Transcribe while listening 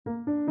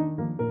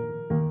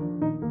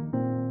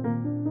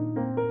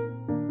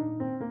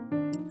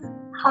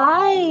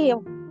Hi,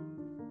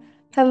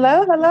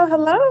 Hello, hello,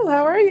 hello.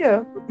 How are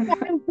you?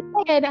 I'm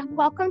good.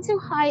 Welcome to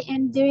Hi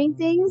and Doing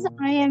Things.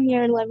 I am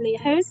your lovely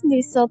host,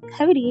 Nusel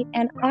Cody,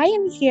 and I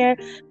am here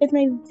with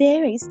my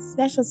very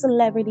special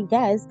celebrity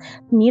guest,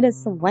 Nita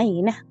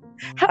Swain.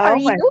 How are Oh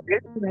you? my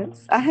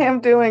goodness. I am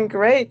doing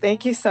great.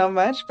 Thank you so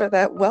much for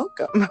that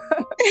welcome.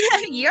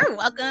 You're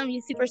welcome,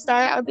 you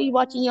superstar. I'll be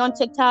watching you on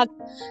TikTok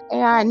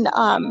and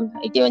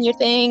doing your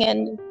thing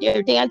and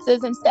your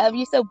dances and stuff.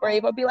 You're so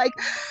brave. I'll be like,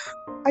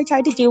 I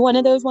tried to do one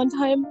of those one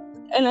time.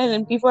 And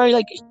then before,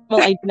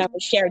 I never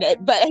shared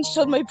it, but I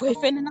showed my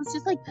boyfriend, and I was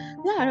just like,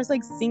 yeah, I was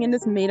like singing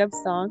this made up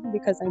song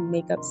because I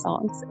make up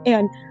songs,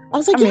 and I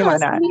was I like, mean, yeah, why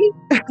not? see?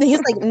 And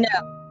he's like, no,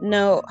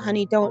 no,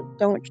 honey, don't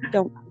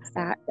post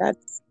that.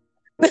 That's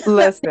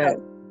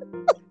Listen,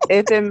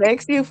 if it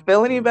makes you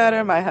feel any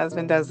better, my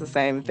husband does the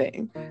same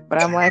thing.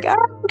 But I'm like, I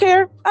don't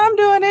care. I'm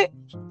doing it.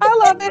 I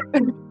love it.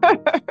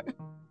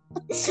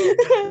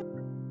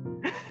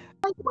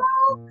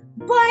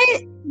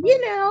 but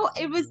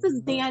it was this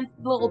dance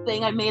little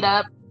thing I made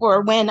up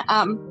for when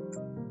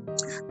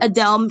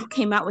Adele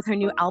came out with her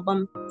new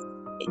album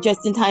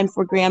just in time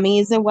for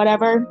Grammys and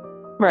whatever.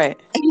 Right.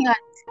 And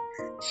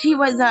she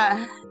was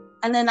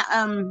and then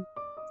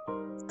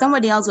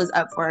somebody else was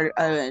up for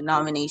a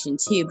nomination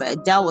too, but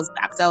Adele was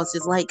back. So I was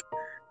just like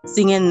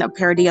singing a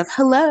parody of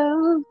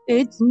 "Hello,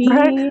 it's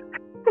Right. me.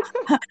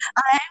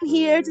 I'm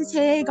here to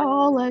take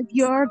all of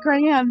your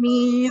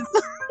Grammys."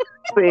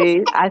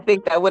 See, I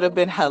think that would have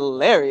been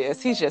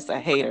hilarious. He's just a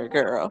hater,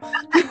 girl.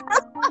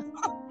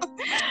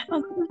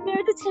 I'm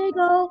here to take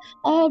all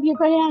of your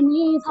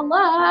Grammys.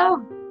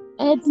 Hello,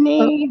 it's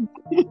me.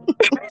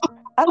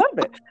 I love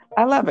it.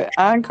 I love it.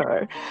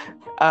 Encore.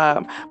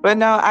 But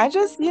no, I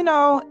just,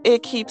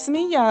 it keeps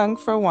me young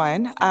for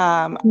one.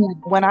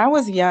 When I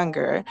was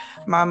younger,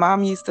 my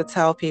mom used to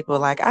tell people,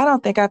 like, I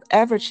don't think I've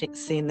ever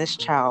seen this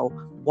child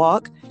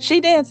walk.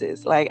 She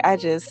dances. Like, I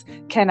just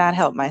cannot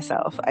help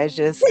myself.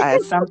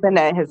 It's something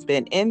that has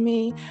been in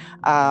me.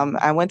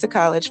 I went to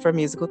college for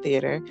musical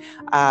theater.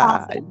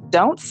 Awesome.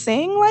 Don't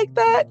sing like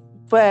that.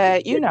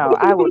 But,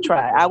 I will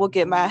try. I will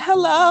get my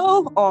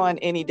hello on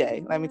any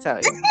day, let me tell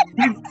you.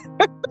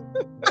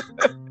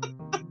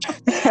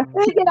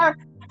 We get our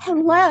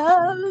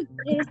hello,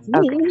 it's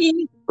Okay.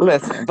 me.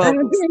 Listen, I'm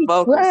vocals, just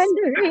vocals.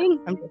 wondering.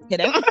 I'm just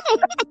kidding.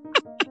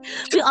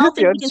 We all That's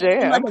think your we can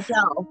sing like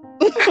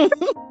jam.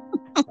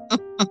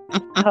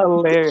 Adele.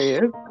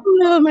 Hilarious.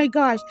 Oh my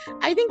gosh.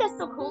 I think that's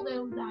so cool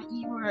though that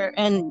you were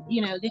and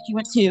that you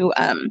went to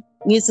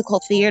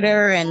musical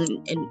theater and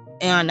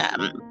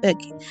like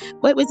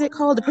what was it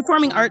called? The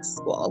Performing Arts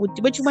School.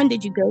 Which one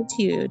did you go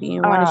to? Do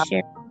you want to Uh,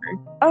 share?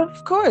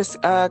 of course,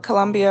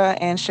 Columbia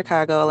and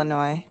Chicago,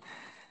 Illinois.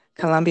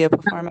 Columbia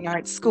Performing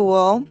Arts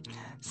School.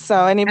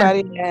 So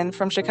anybody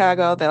from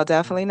Chicago, they'll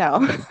definitely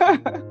know.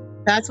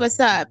 That's what's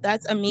up.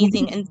 That's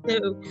amazing. And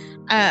so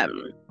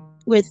um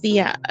with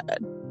the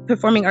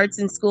performing arts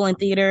in school and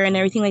theater and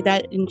everything like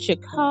that in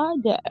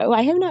Chicago,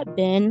 I have not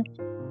been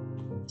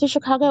to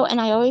Chicago, and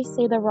I always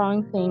say the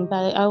wrong thing,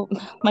 but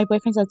my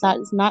boyfriend says that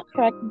is not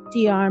correct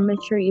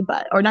geometry,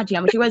 but or not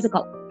geometry. What is it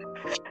called?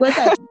 What's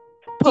that?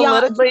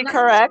 Politically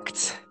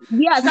correct.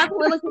 Yeah, it's not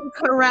politically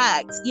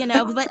correct,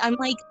 But I'm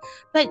like,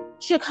 but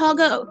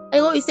Chicago. I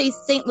always say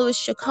St. Louis,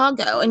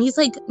 Chicago, and he's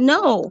like,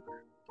 no,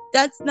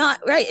 that's not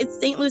right. It's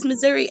St. Louis,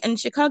 Missouri, and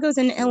Chicago's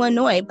in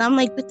Illinois. But I'm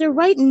like, but they're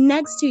right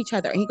next to each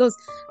other. And he goes,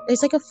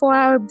 there's like a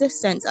 4-hour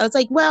distance. I was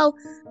like, well,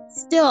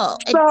 still,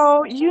 it's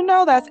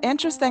So, that's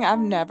interesting. I've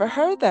never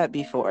heard that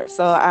before.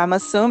 So, I'm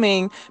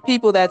assuming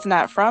people that's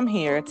not from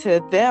here, to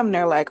them,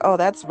 they're like, oh,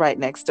 that's right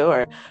next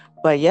door.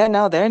 But yeah,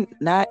 no, they're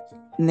not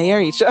near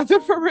each other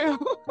for real.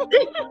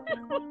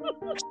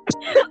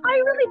 I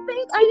really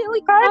think I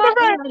really Kind of thought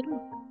right.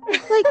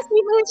 like St.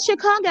 Louis,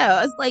 Chicago.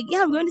 I was like,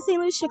 yeah, I'm going to St.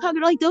 Louis, Chicago.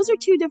 They're like, those are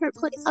two different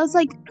places. I was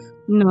like,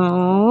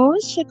 no,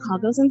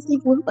 Chicago's in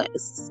St.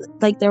 Louis.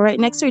 Like they're right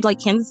next to it, like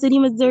Kansas City,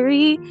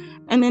 Missouri,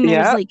 and then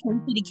there's Yeah. like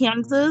Kansas City,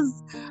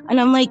 Kansas, and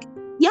I'm like,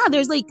 yeah,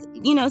 there's like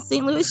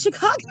St. Louis,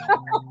 Chicago.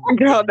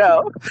 Girl,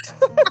 no.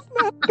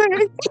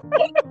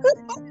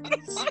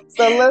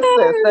 So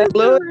listen, St.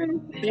 Louis,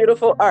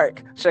 beautiful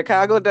arc.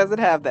 Chicago doesn't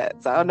have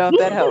that. So I don't know if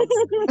that helps.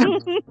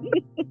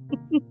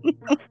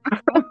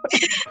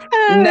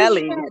 Oh,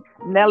 Nelly. shit.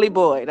 Nelly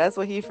boy. That's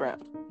where he from.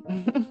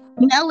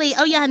 Nelly.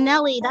 Oh yeah,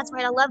 Nelly. That's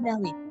right. I love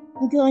Nelly.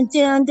 I'm going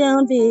down,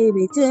 down,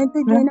 baby. Dun,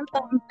 dun, dun,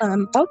 dun,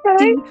 dun. Okay.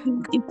 Do,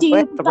 do, do,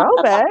 Wait, do, ba, ba, ba.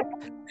 throwback.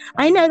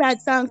 I know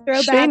that song, She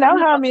throwback. I know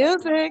know her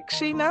music.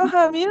 She know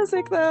her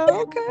music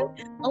though.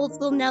 Okay. old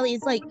school Nelly.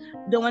 It's like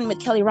the one with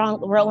Kelly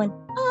Rowland.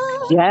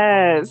 Oh,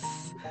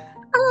 Yes.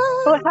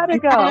 Oh, oh, how'd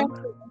it and I go?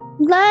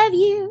 love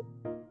you,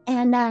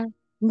 and I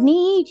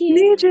need you,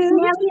 Need you.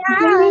 Nelly.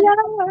 Baby, I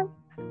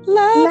I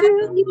love love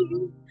you.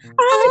 you.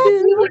 I I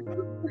do.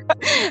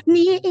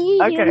 need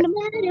you Okay. no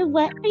matter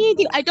what you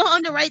do. I don't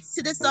own the rights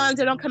to the song,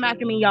 so don't come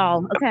after me,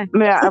 y'all. Okay.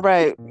 Yeah,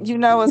 right. You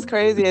know what's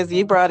crazy is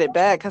you brought it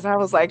back because I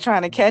was like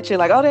trying to catch it,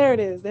 like, oh, there it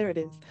is, there it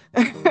is.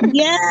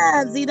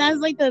 Yeah, see, that was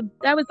like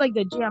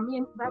the jam.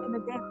 Me back in the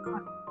day.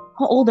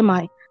 How old am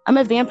I? I'm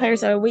a vampire,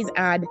 so I always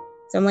add.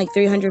 So I'm like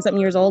 300 something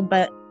years old,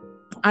 but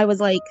I was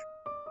like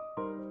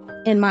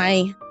in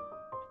my,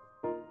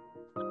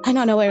 I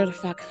don't know where the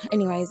fuck.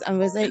 Anyways, I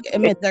was like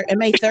in my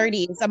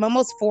 30s. I'm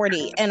almost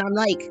 40, and I'm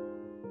like,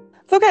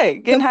 it's okay,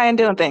 getting high and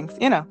doing things,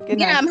 getting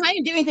yeah, high. I'm high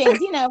and doing things,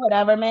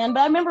 whatever, man.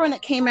 But I remember when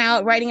it came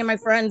out, riding in my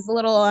friend's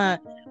little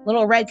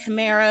red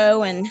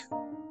Camaro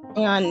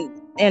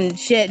and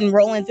shit, and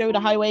rolling through the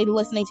highway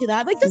listening to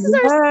that. Like, this is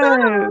our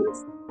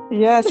song.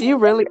 Yes, you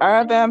really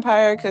are a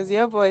vampire because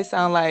your voice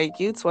sound like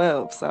you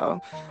 12. So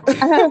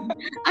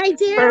I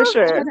do. For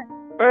sure.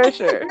 For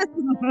sure.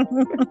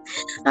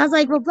 I was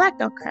like, well, black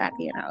don't crack,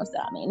 so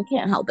I mean,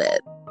 can't help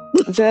it.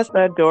 Just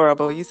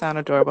adorable. You sound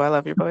adorable. I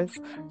love your voice.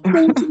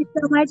 Thank you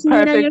so much,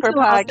 Nita. Perfect You're for so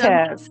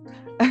podcast.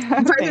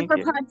 Awesome. Perfect for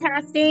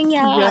podcasting.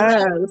 Yeah.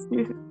 Yes.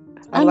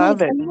 I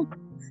love it.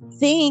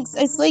 Thanks.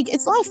 It's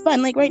a lot of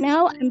fun. Like right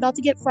now, I'm about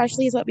to get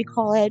freshly, is what we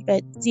call it,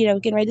 but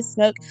getting ready to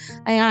smoke.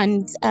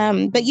 And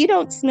but you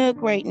don't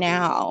smoke right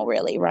now,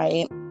 really,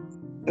 right?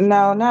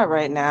 No, not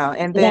right now.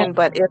 And then,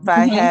 but if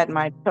I had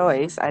my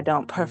choice, I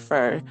don't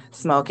prefer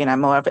smoking.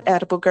 I'm more of an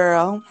edible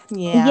girl.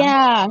 Yeah.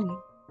 Yeah.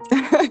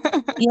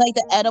 You like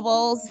the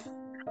edibles?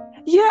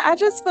 Yeah, I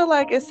just feel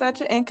like it's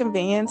such an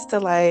inconvenience to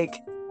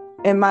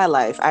in my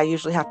life, I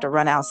usually have to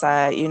run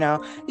outside, you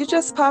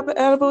just pop an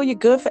edible, you're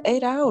good for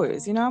 8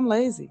 hours. I'm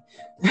lazy.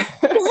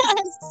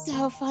 That's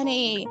so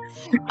funny.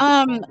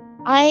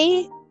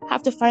 I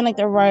have to find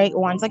the right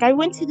ones. I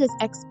went to this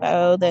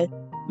expo, the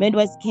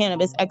Midwest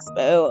Cannabis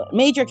Expo,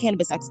 Major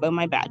Cannabis Expo,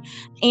 my bad.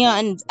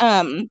 And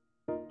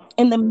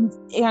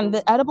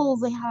the edibles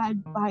they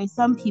had by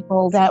some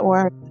people that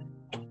were,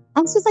 I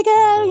was just like,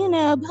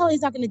 probably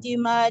not going to do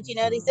much.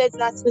 They said it's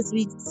not supposed to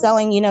be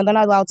selling, they're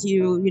not allowed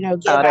to, give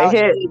out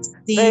THC.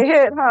 They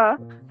hit, huh?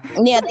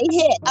 Yeah, they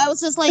hit. I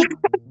was just like,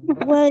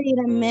 wait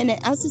a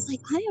minute. I was just like,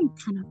 I am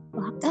kind of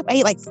fucked up.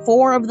 I ate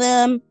 4 of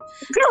them.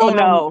 Oh,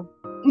 no.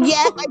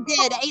 Yes, I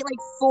did. I ate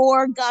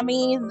 4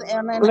 gummies.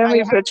 And then Let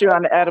me put you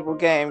on the edible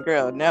game,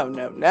 girl. No.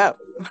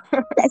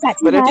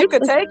 But if you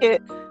could take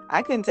it,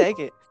 I couldn't take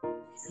it.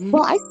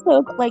 Well, I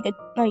smoke I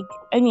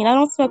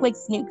don't smoke like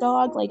Snoop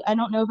Dogg. I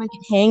don't know if I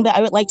could hang, but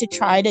I would like to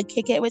try to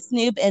kick it with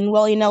Snoop and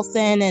Willie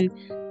Nelson and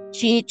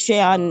Cheech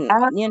and,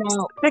 Seth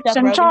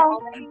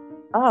Rogen.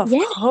 Of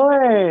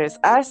course.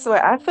 I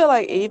swear, I feel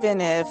like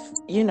even if,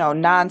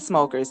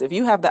 non-smokers, if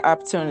you have the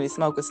opportunity to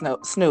smoke a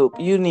Snoop,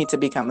 you need to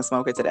become a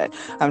smoker today.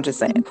 I'm just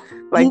saying.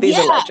 These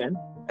are legends.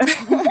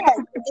 Yes.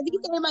 If he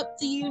came up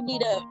to you,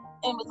 Nita,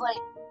 and was like,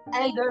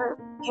 hey, girl,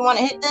 you want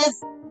to hit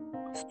this?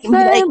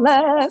 Say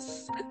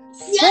less.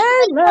 Say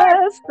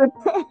less.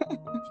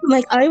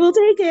 I will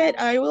take it.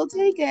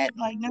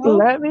 No.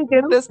 Let me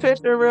get this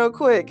picture real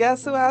quick.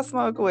 Guess who I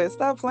smoke with?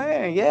 Stop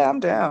playing. Yeah, I'm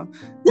down.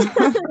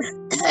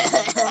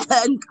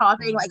 And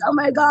coughing oh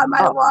my God,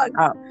 my lungs.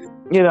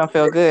 You don't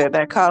feel good.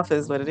 That cough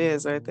is what it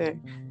is right there.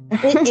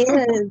 It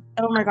is.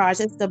 Oh my gosh,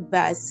 it's the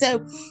best.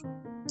 So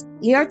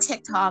your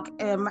TikTok,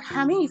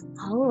 how many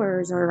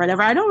followers or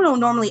whatever? I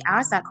don't normally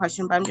ask that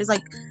question, but I'm just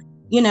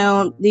do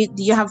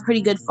you have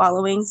pretty good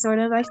following, sort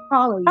of? I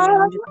follow you.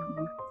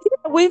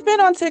 We've been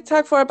on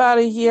TikTok for about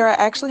a year. I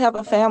actually have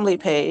a family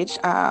page.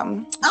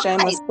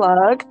 Shameless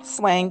plug,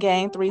 Swang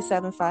Gang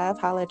 375.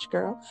 Holla at your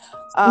girl.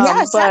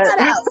 Shout that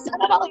out.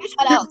 Shout out all your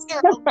shout outs,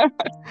 girl.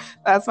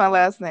 That's my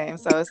last name.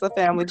 So it's a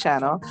family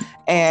channel.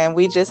 And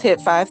we just hit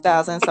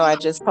 5,000. So I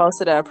just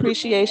posted an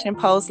appreciation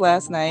post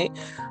last night.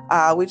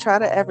 We try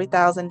to every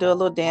 1,000 do a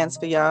little dance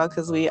for y'all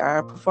because we are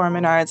a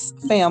performing arts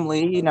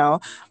family.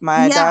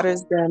 My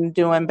daughter's been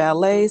doing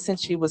ballet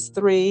since she was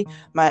 3.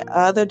 My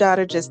other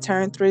daughter just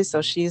turned 3,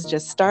 so she's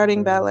just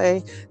starting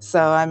ballet.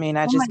 So I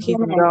just keep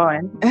them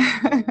going.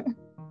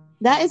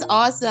 That is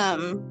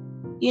awesome.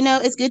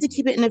 It's good to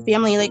keep it in the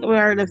family,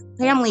 where the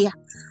family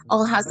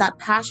all has that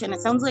passion.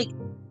 It sounds like,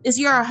 is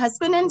your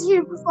husband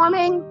into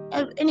performing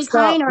of any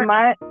kind?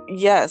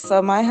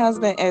 So my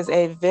husband is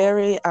a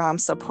very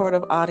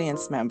supportive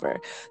audience member.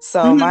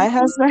 So my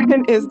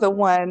husband is the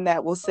one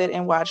that will sit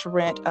and watch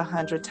Rent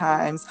 100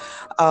 times.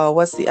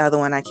 What's the other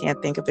one? I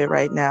can't think of it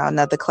right now.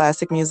 Another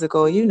classic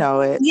musical, you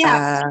know it.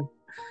 Yeah.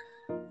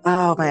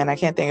 Oh man, I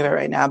can't think of it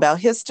right now. About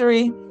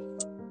history.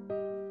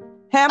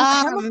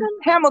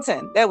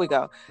 Hamilton. There we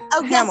go.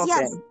 Oh,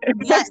 Hamilton.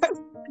 Yes.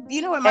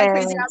 You know what my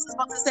crazy ass was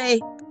about to say?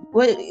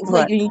 What?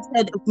 You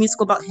said a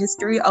musical about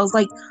history. I was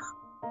like,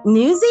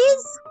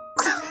 Newsies?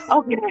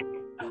 Okay.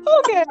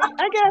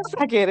 I guess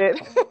I get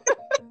it.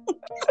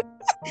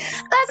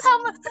 That's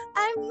how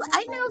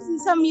I know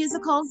some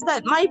musicals,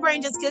 but my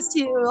brain just gets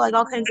to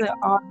all kinds of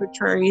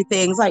arbitrary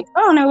things.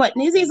 Oh no, what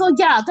Newsies? Well,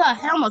 yeah, the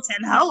Hamilton.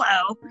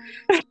 Hello.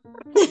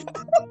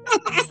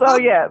 So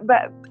yeah,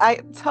 but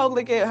I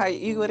totally get how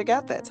you would have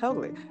got that.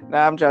 Totally. No,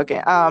 I'm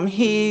joking.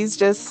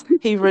 He's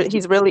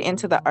really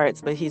into the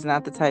arts, but he's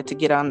not the type to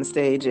get on the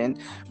stage and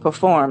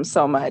perform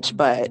so much.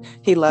 But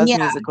he loves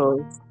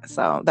musicals,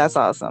 so that's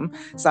awesome.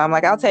 So I'm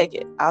like, I'll take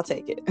it.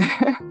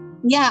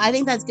 Yeah, I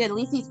think that's good. At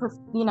least he's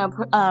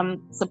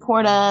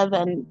supportive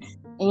and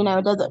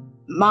doesn't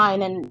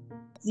mind. And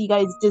you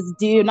guys just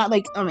do. Not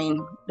like, I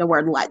mean, the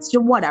word let's,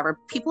 whatever.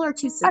 People are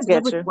too I sensitive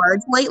get with you.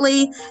 words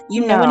lately.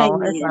 You know what I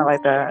No, it's not mean?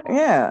 like that.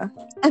 Yeah.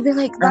 I'd be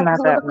like, I'm that not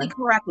that politically way.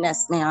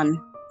 correctness,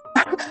 man.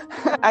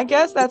 I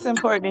guess that's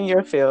important in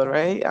your field,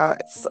 right? I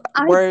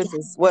Words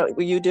is what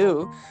you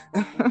do.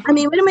 I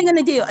mean, what am I going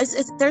to do?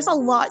 There's a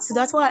lot. So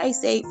that's why I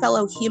say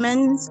fellow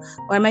humans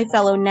or my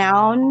fellow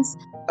nouns,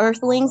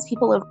 earthlings,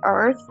 people of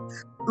earth.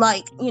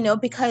 Like,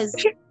 because,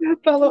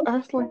 Fellow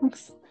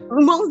Earthlings.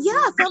 well,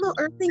 yeah, fellow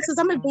earthlings, because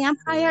I'm a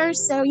vampire.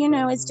 So,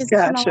 it's just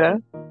kind of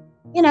Gotcha.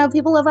 like,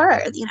 people of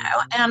earth,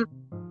 and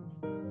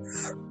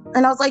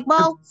I was like,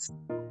 well,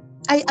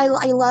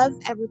 I love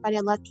everybody.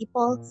 I love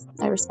people.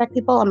 I respect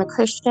people. I'm a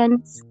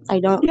Christian. I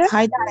don't Yeah.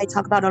 hide that. I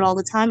talk about it all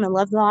the time. I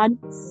love God.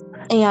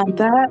 And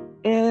That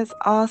is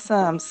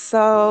awesome.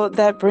 So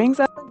that brings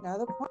up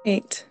another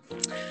point.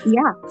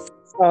 yeah.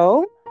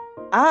 So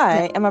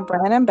I am a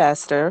brand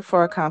ambassador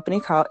for a company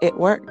called It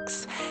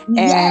Works.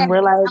 Yeah. And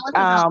we're Tell us like,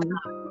 about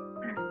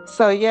that.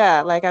 so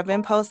yeah, like I've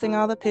been posting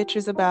all the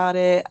pictures about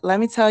it. Let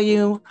me tell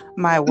you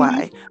my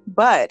why.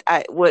 But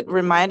what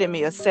reminded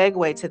me, a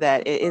segue to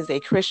that, it is a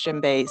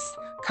Christian-based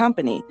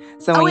company.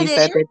 So when Oh, you it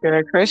said is? that you're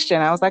a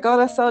Christian, I was like, oh,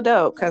 that's so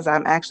dope, because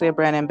I'm actually a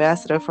brand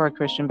ambassador for a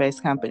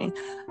Christian-based company.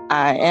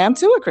 I am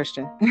too a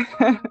Christian.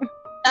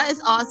 That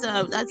is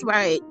awesome. That's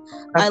right.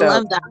 That's I dope.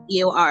 love that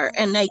you are.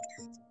 And like,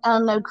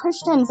 the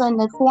Christians in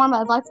the form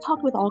of, I've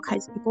talked with all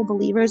kinds of people,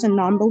 believers and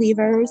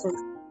non-believers, and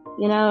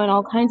and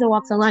all kinds of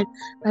walks of life.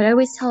 But I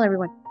always tell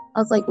everyone, I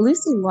was like,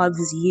 Lucy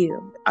loves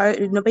you.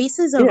 The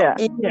basis of Yeah,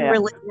 any yeah.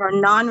 religion or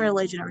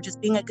non-religion or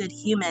just being a good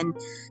human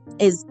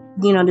is,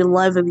 the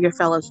love of your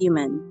fellow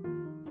human.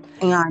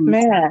 And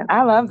Man,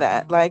 I love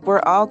that. Like we're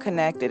all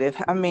connected.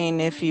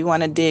 If you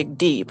want to dig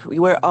deep,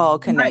 we're all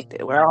right.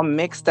 connected. We're all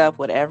mixed up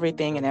with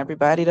everything and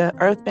everybody. The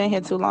earth been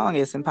here too long.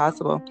 It's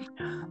impossible.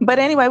 But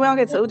anyway, we don't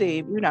get too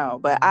deep,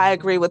 but I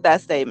agree with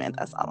that statement.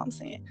 That's all I'm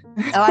saying.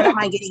 Oh, I don't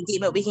mind getting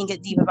deep, but we can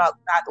get deep about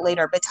that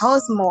later. But tell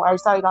us more. I'm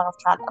sorry, got off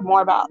track.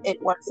 More about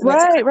It Works.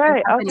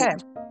 Right. Okay.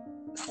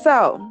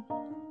 So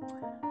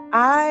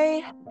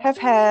I have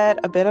had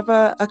a bit of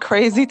a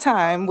crazy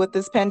time with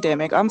this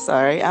pandemic. I'm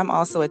sorry. I'm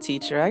also a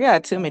teacher. I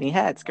got too many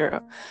hats, girl.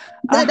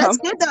 That's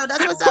good though.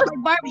 That's what's up.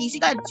 Like Barbie.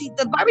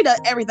 The Barbie does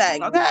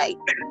everything. Okay.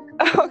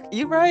 Oh,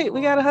 you're right.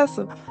 We gotta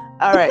hustle.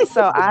 All right.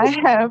 So I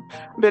have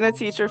been a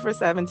teacher for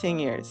 17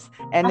 years.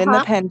 And then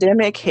the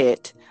pandemic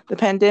hit.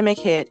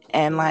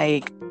 And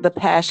like the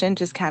passion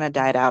just kind of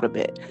died out a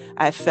bit.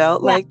 I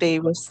felt like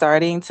they were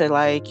starting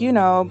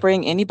to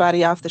bring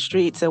anybody off the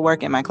street to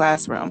work in my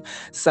classroom.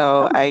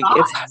 So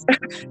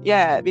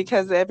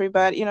because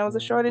everybody, it was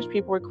a shortage.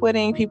 People were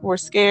quitting. People were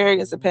scared.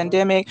 It's a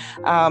pandemic.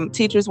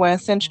 Teachers were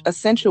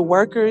essential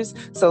workers.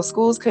 So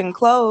schools couldn't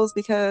close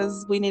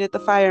because we needed the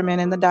firemen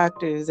and the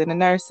doctors and the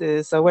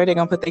nurses. So where are they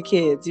going to put their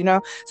kids,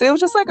 So it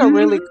was just like a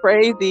really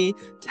crazy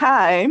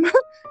time.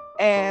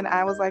 And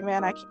I was like,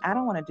 man, I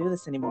don't want to do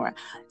this anymore.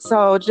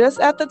 So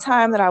just at the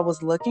time that I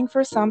was looking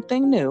for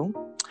something new,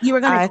 you were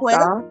going to quit?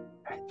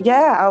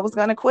 I was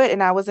going to quit.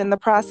 And I was in the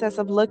process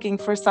of looking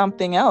for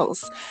something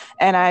else.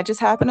 And I just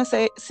happened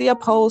to see a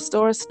post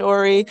or a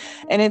story,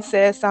 and it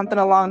says something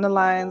along the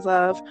lines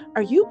of,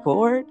 are you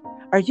bored?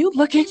 Are you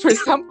looking for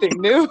something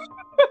new?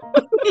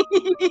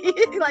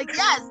 Like,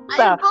 yes,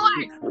 I'm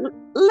bored.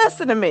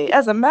 Listen to me.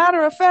 As a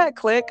matter of fact,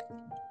 click.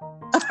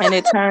 And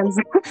it turns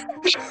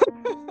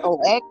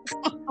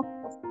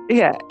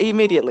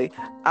immediately.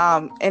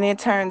 And it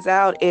turns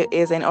out it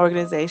is an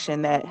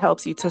organization that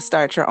helps you to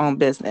start your own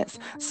business.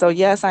 So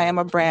yes, I am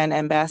a brand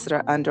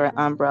ambassador under an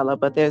umbrella,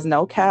 but there's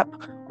no cap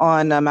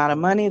on the amount of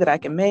money that I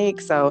can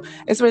make. So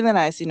it's really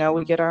nice.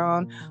 We get our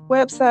own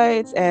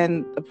websites,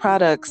 and the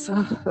products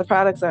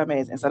are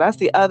amazing. So that's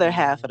the other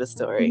half of the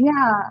story.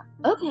 Yeah.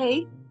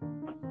 Okay.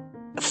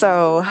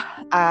 So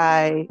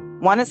I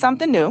wanted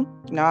something new.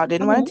 I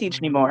didn't want to teach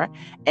anymore.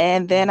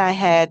 And then I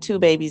had 2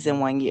 babies in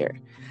 1 year.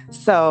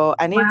 So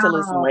I needed to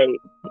lose some weight.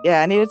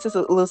 Yeah, I needed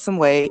to lose some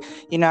weight.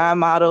 I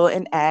model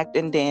and act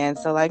and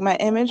dance. So like my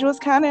image was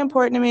kind of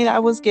important to me. I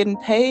was getting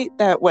paid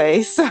that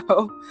way.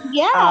 So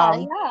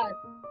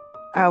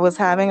I was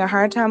having a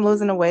hard time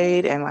losing the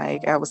weight, and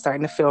like I was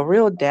starting to feel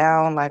real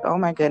down, like, oh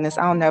my goodness,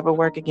 I'll never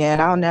work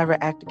again. I'll never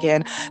act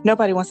again.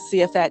 Nobody wants to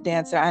see a fat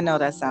dancer. I know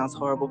that sounds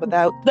horrible, but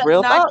that's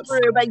real not thoughts.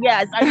 True, but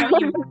yes, I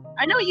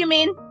know what you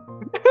mean.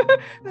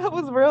 That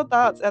was real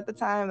thoughts at the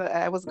time that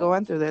I was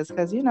going through this,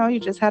 because you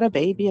just had a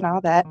baby and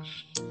all that.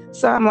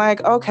 So I'm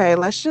like, okay,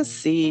 let's just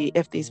see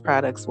if these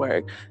products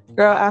work.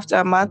 Girl, after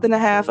a month and a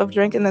half of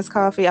drinking this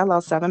coffee, I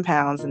lost 7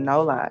 pounds, and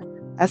no lie.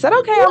 I said,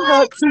 okay, I'm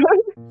hooked.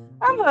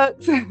 I'm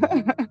hooked.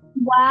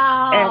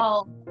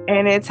 Wow.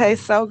 And it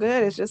tastes so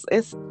good.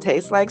 It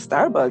tastes like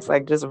Starbucks,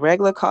 like just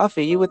regular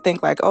coffee. You would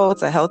think like, oh,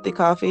 it's a healthy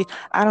coffee.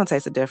 I don't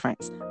taste a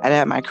difference. I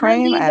add my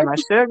cream, I add my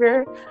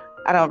sugar.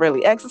 I don't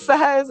really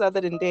exercise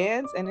other than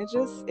dance, and it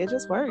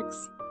just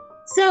works.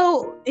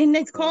 So, and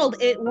it's called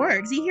It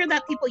Works. You hear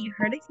that, people? You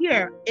heard it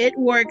here. It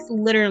works.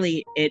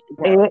 Literally, it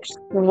works.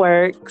 It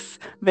works.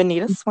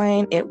 Vanita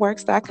Swain,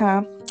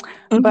 itworks.com.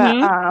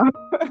 But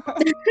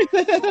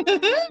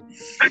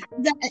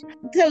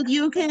so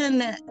you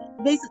can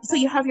basically, so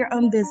you have your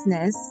own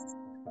business.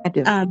 I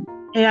do.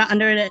 Yeah,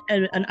 under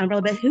an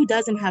umbrella, but who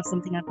doesn't have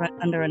something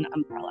under an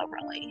umbrella,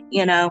 really?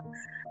 You know,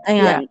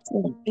 and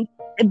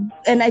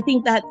and I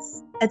think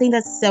that's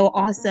so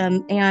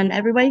awesome. And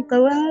everybody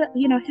go out,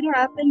 you know, hit her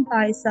up and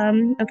buy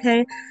some.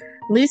 Okay,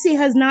 Lucy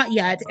has not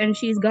yet, and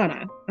she's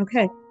gonna.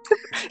 Okay.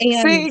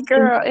 And see,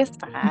 girl, it's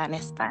fine.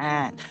 It's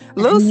fine.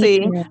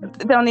 Lucy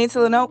don't need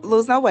to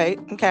lose no weight.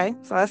 Okay,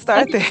 so let's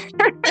start there.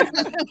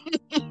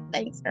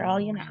 Thanks, girl.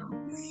 You know.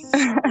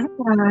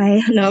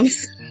 Bye. No.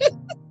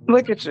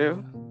 Look at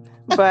you.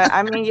 But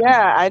I mean,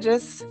 yeah,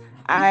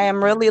 I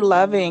am really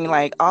loving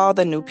like all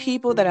the new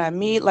people that I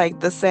meet,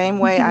 like the same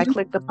way I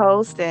clicked the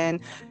post and,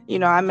 you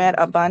know, I met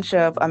a bunch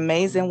of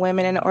amazing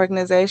women in the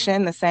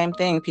organization. The same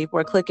thing. People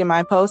are clicking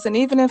my post. And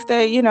even if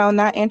they, you know,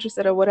 not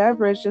interested or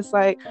whatever, it's just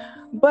like,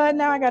 but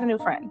now I got a new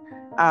friend.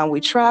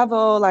 We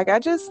travel. Like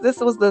this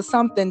was the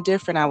something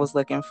different I was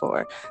looking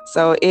for.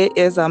 So it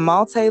is a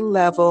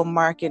multi-level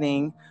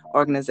marketing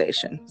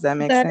organization. Does that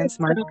make sense?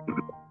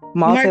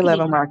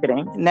 Multi-level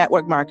marketing,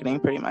 network marketing,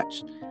 pretty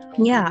much.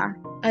 Yeah,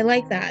 I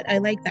like that. I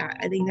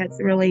think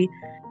that's really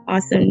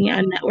awesome.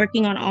 Yeah,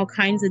 networking on all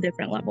kinds of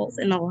different levels,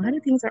 and a lot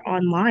of things are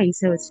online,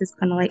 so it's just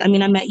kind of like, I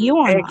mean, I met you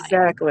online.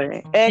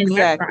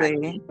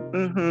 Exactly.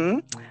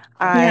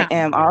 I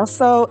am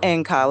also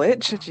in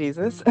college.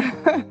 Jesus.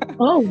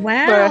 Oh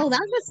wow,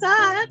 that's what's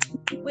up.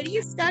 What are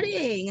you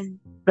studying?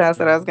 That's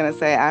what I was going to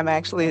say. I'm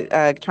actually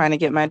trying to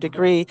get my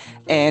degree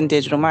in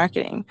digital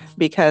marketing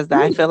because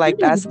I feel like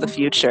that's the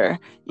future.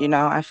 You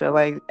know, I feel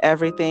like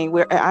everything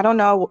I don't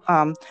know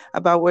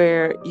about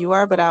where you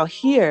are, but out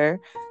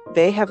here,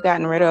 they have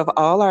gotten rid of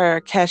all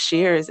our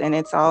cashiers and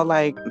it's all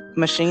like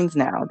machines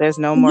now. There's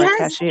no more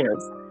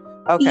cashiers.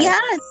 Okay.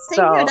 Yes.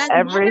 So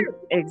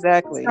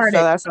exactly. So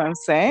that's what I'm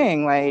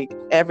saying. Like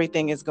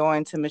everything is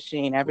going to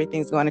machine.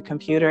 Everything's going to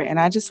computer. And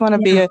I just want to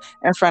be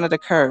in front of the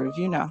curve,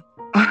 you know.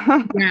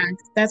 Yeah,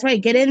 that's right.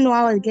 Get in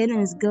while getting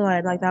is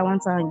good. Like that one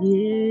song,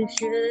 you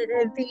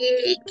should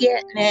be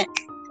getting it.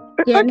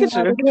 Getting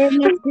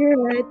it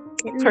good.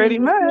 Pretty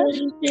much.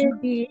 You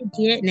should be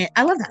getting it.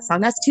 I love that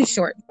song. That's too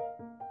short.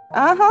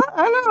 I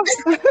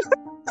know.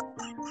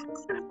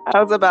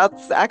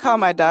 I call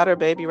my daughter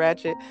Baby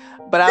Ratchet,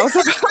 but I was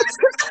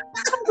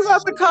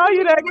about to call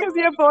you that because of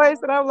your voice,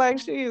 and I'm like,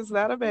 she is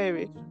not a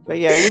baby. But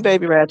yeah, you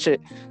Baby Ratchet.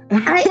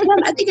 I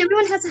think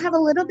everyone has to have a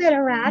little bit of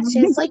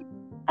ratchet. It's like,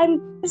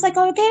 I'm just like,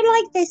 I'll get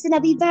like this and I'll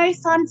be very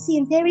fancy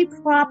and very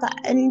proper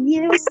and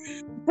use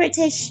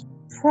British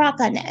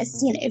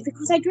properness, you know,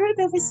 because I grew up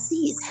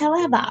overseas.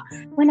 However,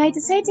 when I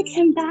decided to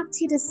come back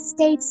to the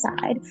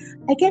stateside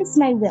against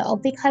my will,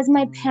 because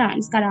my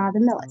parents got out of the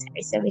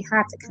military, so we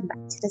had to come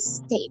back to the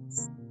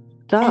States.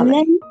 Darling. And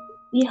then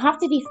you have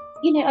to be,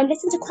 you know, I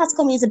listen to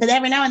classical music, but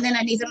every now and then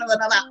I need some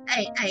little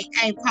hey,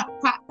 pop.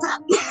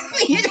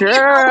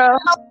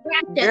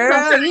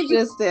 Girl, you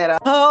just said a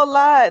whole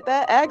lot.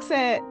 That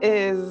accent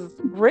is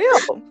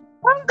real.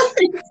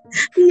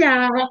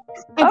 Yeah.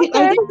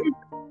 Okay.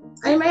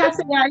 I might have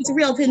to, yeah, it's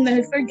real, and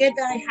I forget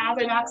that I have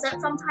an accent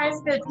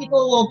sometimes, but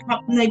people will,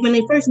 like, when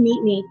they first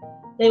meet me,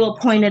 they will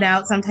point it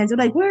out sometimes. They're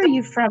like, where are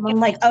you from? I'm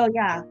like, oh,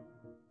 yeah.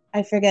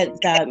 I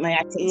forget that my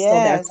accent's still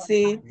there. Yeah,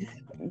 see,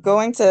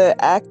 going to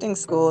acting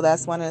school,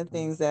 that's one of the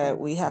things that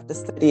we have to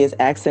study is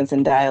accents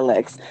and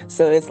dialects.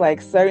 So it's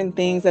like certain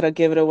things that'll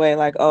give it away,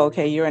 like, oh,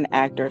 okay, you're an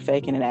actor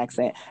faking an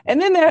accent.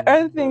 And then there are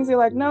other things you're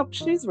like, nope,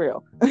 she's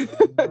real.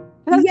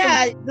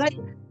 Yeah, like,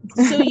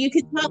 so you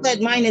could tell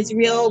that mine is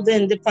real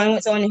than define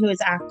with someone who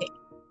is acting.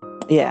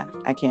 Yeah,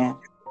 I can.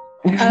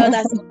 Oh,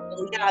 that's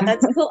cool. Yeah,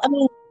 that's cool. I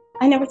mean,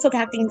 I never took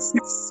acting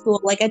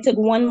school. Like, I took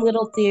one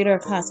little theater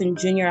class in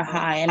junior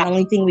high, and the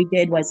only thing we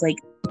did was like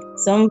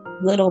some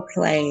little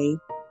play,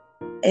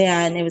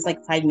 and it was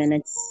like 5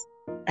 minutes.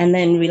 And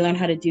then we learned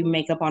how to do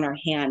makeup on our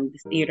hand,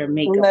 theater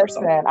makeup.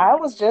 Listen, I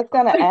was just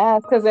gonna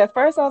ask because at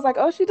first I was like,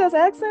 "Oh, she does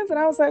accents," and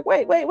I was like,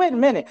 "Wait a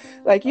minute!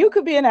 Like, you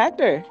could be an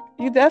actor.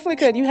 You definitely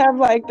could. You have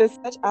like this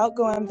such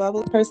outgoing,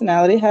 bubbly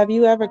personality. Have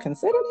you ever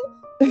considered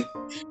it?"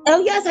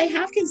 Oh yes, I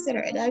have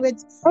considered it. I would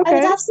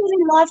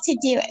absolutely love to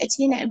do it.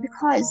 You know,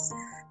 because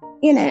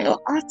you know,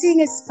 acting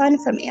is fun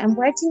for me. I'm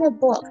writing a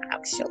book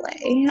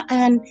actually,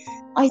 and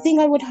I think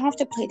I would have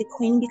to play the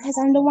queen because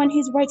I'm the one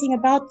who's writing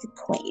about the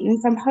queen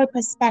from her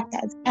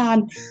perspective.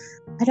 And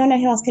I don't know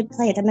who else could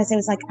play it unless it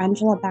was like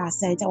Angela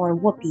Bassett or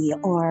Whoopi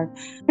or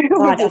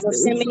God, there's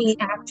so many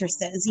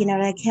actresses, you know,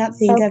 and I can't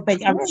think of,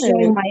 but I'm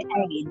showing my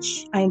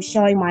age. I'm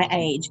showing my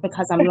age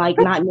because I'm like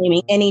not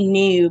naming any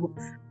new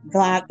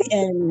Black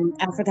and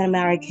African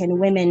American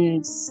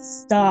women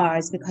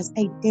stars because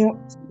I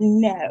don't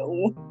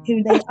know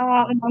who they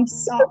are, and I'm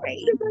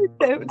sorry.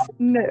 I don't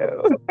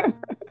know.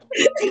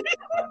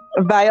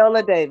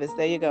 Viola Davis.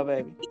 There you go,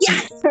 baby.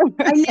 Yes,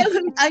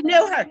 I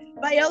know her.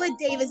 Viola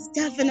Davis,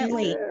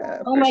 definitely.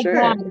 Yeah, oh my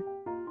God.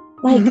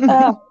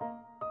 Like,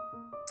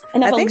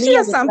 And if I think she Aaliyah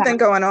has was back, something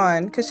going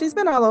on because she's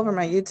been all over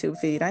my YouTube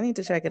feed. I need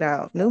to check it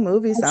out. New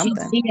movie, oh,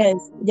 something. she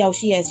is. Yo,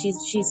 she is.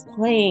 She's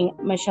playing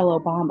Michelle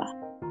Obama.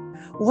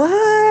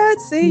 What?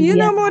 See, you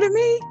Yeah, know more than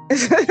me.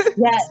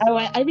 yeah.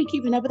 I've been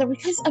keeping up with her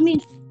because I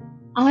mean,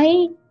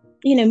 I,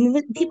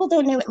 people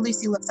don't know what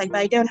Lucy looks like, but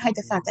I don't hide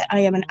the fact that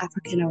I am an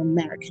African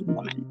American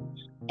woman,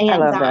 I and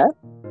love that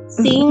that.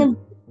 seeing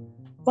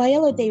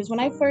Viola Davis when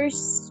I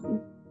first,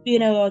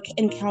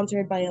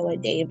 encountered Viola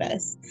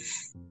Davis,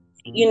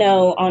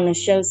 on a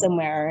show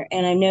somewhere,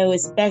 and I know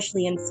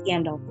especially in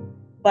Scandal,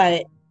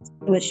 but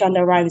with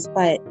Shonda Rhimes,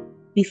 but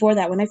before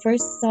that, when I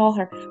first saw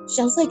her,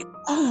 she was like,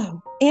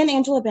 oh, and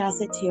Angela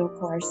Bassett too, of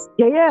course.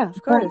 Yeah,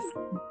 of course.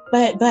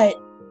 But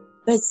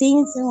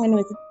seeing someone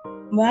with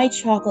my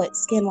chocolate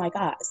skin like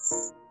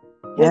us,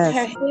 with her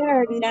Yes.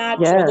 hair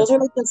natural, Yes. those are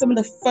like some of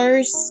the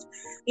first,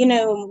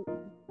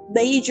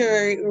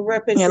 major You're like,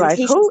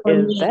 representations who for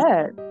is me.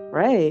 that?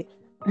 Right.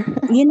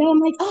 I'm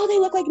like, oh, they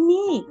look like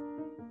me.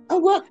 Oh,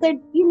 look, they're,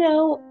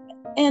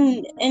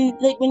 and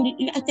like when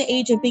you're at the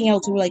age of being able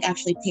to like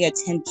actually pay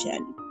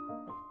attention,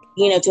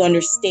 to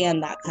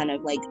understand that kind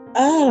of like,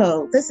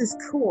 oh, this is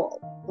cool.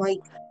 Like,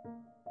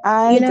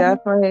 I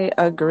definitely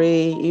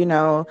agree.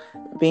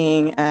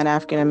 Being an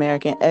African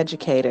American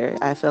educator,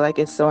 I feel like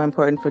it's so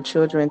important for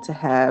children to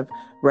have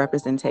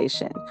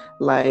representation.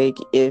 Like,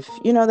 if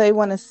they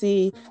want to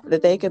see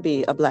that they could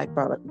be a black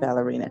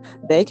ballerina,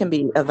 they can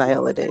be a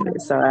Viola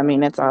Davis. So, I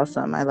mean, it's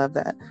awesome. I love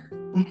that.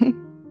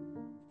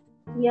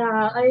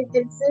 Yeah,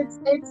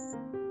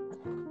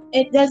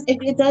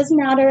 it does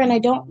matter, and I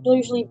don't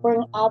usually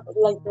bring up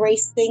like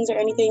race things or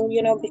anything,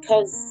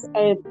 because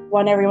I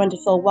want everyone to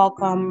feel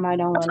welcome. I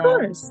don't Of want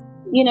course.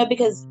 to,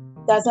 because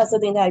that's not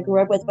something that I grew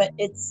up with, but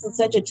it's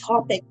such a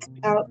topic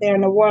out there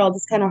in the world.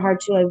 It's kind of hard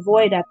to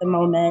avoid at the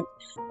moment,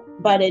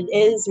 but it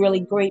is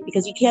really great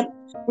because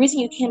reason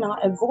you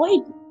cannot avoid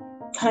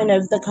kind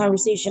of the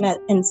conversation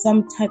in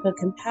some type of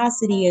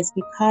capacity is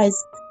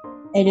because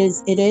it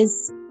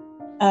is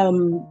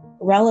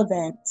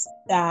relevant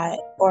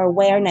or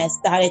awareness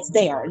that it's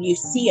there. You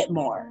see it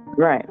more.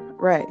 Right.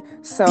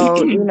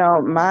 So,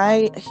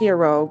 my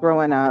hero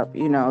growing up,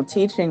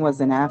 teaching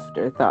was an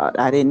afterthought.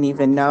 I didn't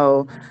even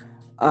know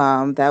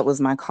that was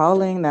my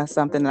calling. That's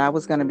something that I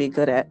was going to be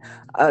good at.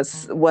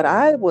 What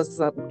I was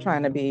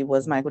trying to be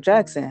was Michael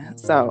Jackson.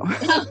 So,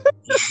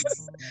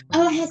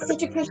 Oh, I had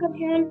such a crush on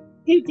him.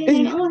 Who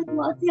didn't? Oh, I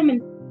loved him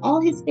and all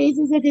his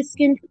phases of his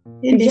skin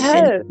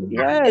condition.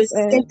 yes.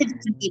 Skin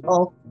condition,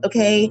 people.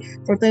 Okay,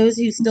 for those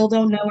who still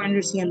don't know or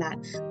understand that,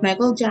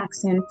 Michael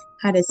Jackson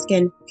had a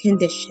skin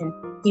condition.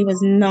 He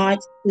was not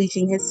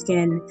bleaching his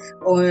skin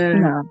or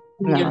No,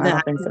 of I don't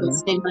that think so.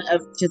 stigma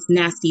of just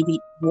nasty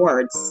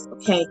words.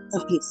 Okay,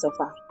 so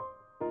far.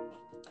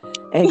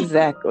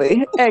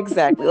 Exactly.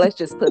 Let's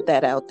just put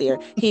that out there.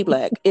 He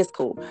black. It's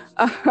cool.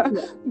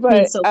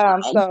 But so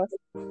so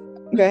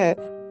go ahead.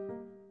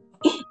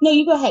 No,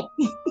 you go ahead.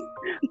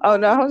 Oh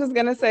no, I was just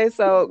gonna say.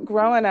 So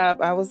growing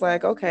up, I was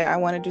like, okay, I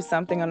want to do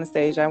something on the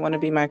stage. I want to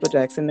be Michael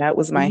Jackson. That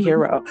was my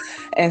hero.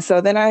 And so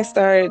then I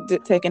started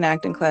taking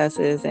acting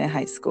classes in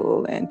high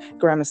school and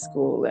grammar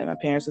school, and my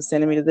parents were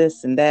sending me to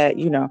this and that,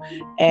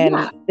 And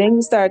then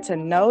you start to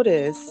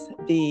notice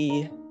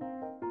the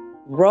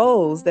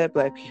roles that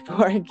Black people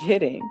are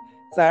getting.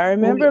 So I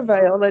remember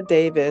Viola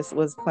Davis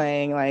was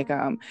playing like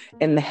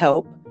in The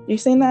Help. You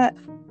seen that?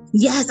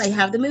 Yes, I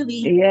have the movie.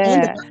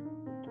 Yeah.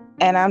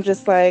 And I'm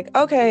just like,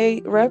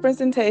 okay,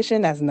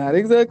 representation, that's not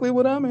exactly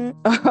what I meant.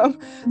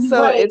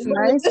 So it's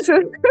nice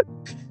to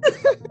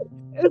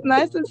it's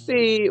nice to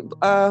see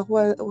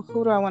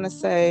who do I want to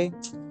say?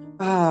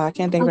 I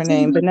can't think of her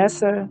name.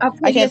 Vanessa.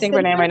 I can't think of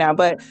her name right now,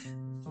 but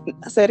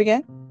say it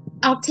again.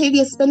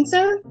 Octavia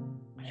Spencer.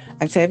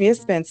 Octavia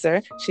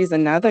Spencer. She's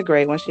another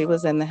great one. She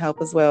was in The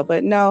Help as well.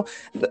 But no,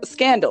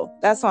 Scandal.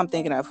 That's what I'm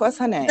thinking of. What's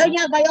her name? Oh,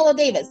 yeah, Viola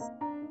Davis.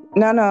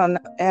 No,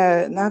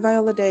 not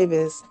Viola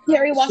Davis.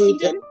 Kerry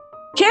Washington.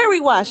 Kerry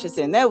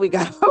Washington. There we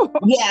go.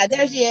 Yeah,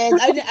 there she is.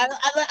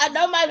 I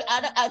know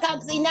I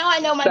can't see now. I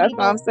know my That's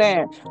people. what I'm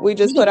saying. We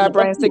just put our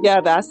brains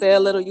together. I say a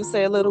little, you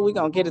say a little. We're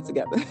going to get it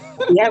together.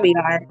 Yeah, we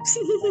are.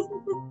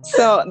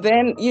 So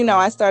then,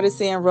 I started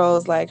seeing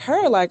roles like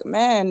her, like,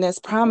 man, this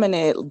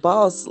prominent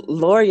boss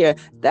lawyer,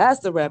 that's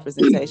the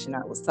representation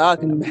I was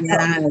talking about.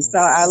 Yes. So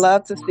I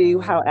love to see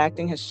how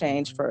acting has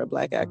changed for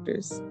Black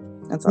actors.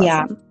 That's awesome.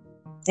 Yeah,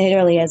 it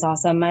really is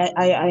awesome.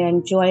 I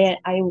enjoy it.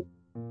 I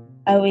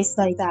always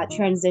like that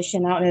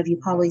transition. I don't know if you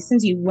probably,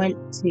 since you went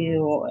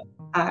to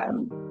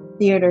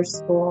theater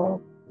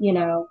school, and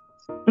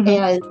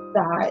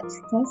that,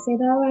 can I say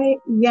that right?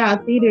 Yeah,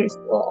 theater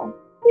school.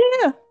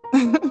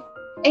 Yeah.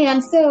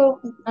 And so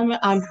I'm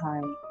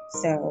high.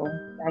 So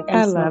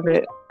I love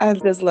it. I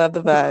just love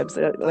the vibes.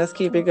 Let's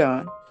keep it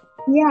going.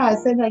 Yeah,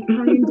 so like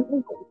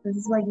this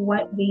is like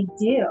what we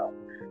do.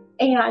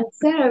 And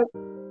so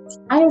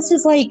I was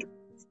just like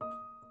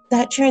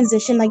that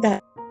transition, like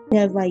that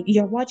of like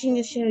you're watching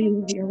the show,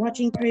 you're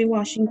watching Kerry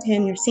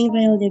Washington, you're seeing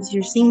Viola Davis,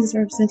 you're seeing this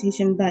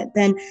representation, but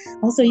then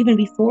also even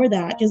before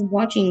that, just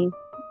watching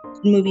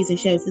movies and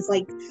shows, it's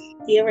like,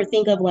 do you ever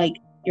think of like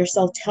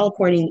yourself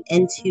teleporting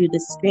into the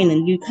screen,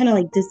 and you kind of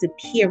like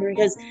disappear,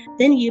 because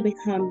then you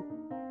become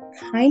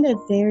kind of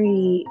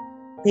very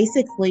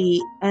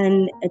basically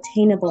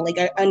unattainable, like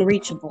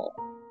unreachable.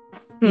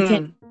 You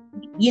can't,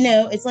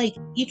 it's like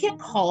you can't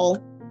call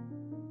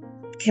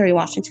Kerry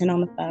Washington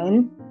on the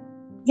phone.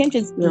 You can't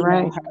just email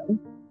her.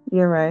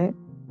 You're right.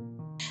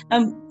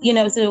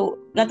 So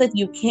not that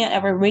you can't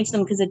ever reach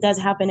them, because it does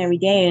happen every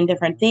day in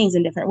different things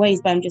in different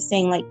ways, but I'm just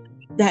saying, like,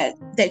 that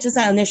just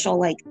that initial,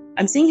 like,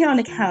 I'm sitting here on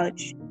the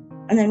couch,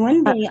 and then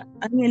one day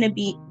I'm going to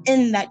be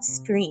in that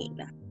screen.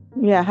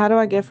 Yeah, how do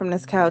I get from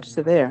this couch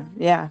to there?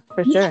 Yeah,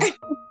 for sure.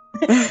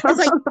 It's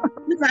like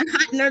my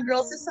Hot Nerd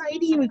Girl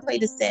Society. We play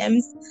The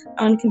Sims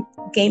on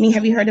gaming.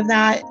 Have you heard of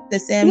that? The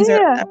Sims,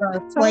 yeah, or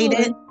played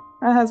it?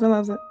 My husband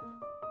loves it.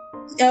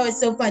 Oh, it's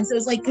so fun. So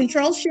it's like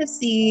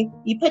Control-Shift-C.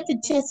 You put the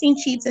testing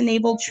cheats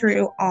enable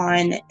true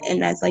on,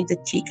 and that's like the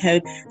cheat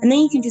code. And then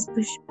you can just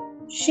push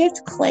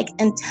Shift click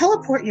and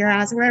teleport your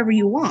ass wherever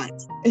you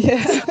want.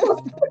 Yeah.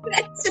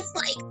 It's just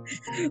like,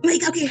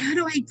 okay,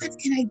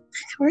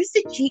 where's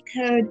the cheat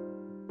code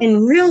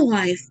in real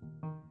life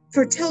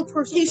for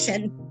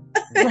teleportation?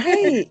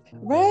 Right.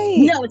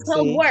 No, it's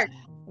called work.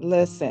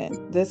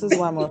 Listen, this is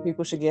why more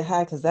people should get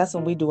high, because that's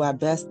when we do our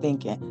best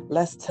thinking.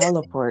 Let's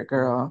teleport,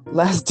 girl.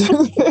 Let's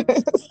do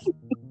this.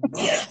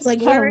 It's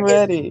like, I'm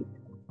ready.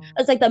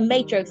 It's like the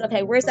Matrix.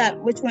 Okay, where's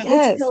that? Which one?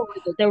 Yes. Which pill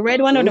is it? The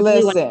red one or the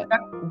blue one?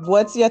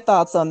 What's your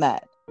thoughts on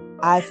that?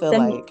 I feel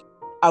like,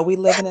 are we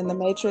living in the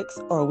Matrix,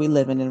 or are we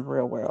living in the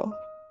real world?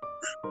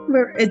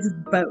 It's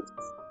both.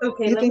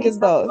 Okay. You think it's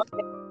both?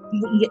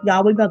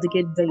 Y'all, we about to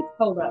get deep.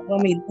 Hold up.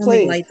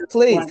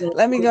 Please.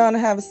 Let me go and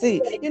have a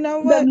seat. You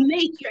know what? The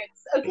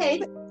Matrix.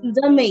 Okay.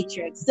 The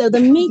Matrix. So the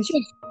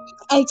Matrix.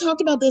 I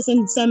talked about this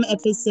in some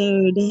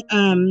episode.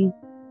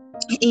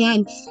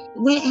 And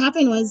what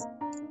happened was,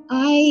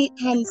 I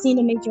hadn't seen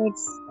the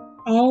Matrix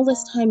all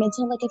this time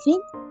until, like, I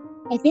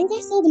think I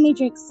saw the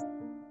Matrix.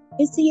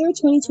 It's the year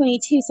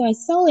 2022, so I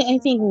saw it, I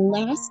think,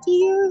 last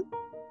year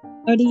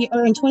or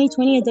in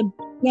 2020.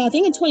 I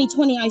think in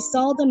 2020 I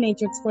saw the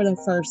Matrix for the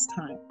first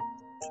time.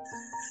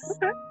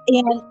 Okay.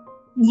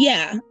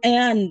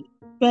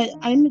 But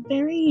I'm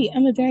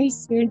a very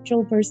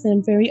spiritual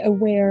person, very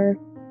aware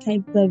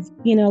type of,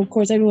 of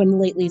course, everyone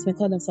lately has been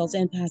calling themselves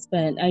empaths,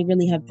 but I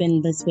really have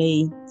been this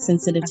way,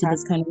 sensitive to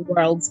this kind of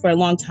world for a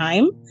long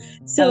time.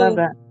 So, I love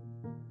that.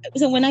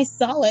 So when I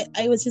saw it,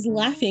 I was just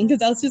laughing,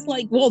 because I was just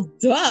like, well,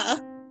 duh.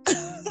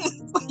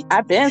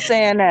 I've been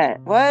saying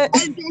that. What?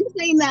 I've been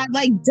saying that,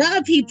 like,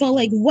 duh, people,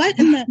 like, what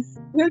in the,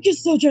 you're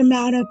just so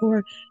dramatic,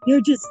 or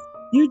you just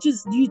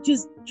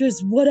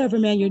whatever,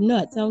 man, you're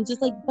nuts. I'm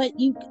just like, but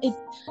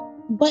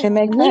it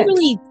makes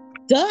literally sense.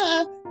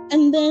 Duh.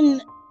 And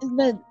then,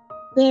 but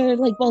they're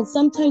like, well,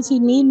 sometimes we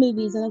need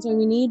movies, and that's why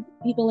we need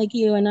people like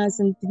you and us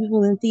and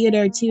people in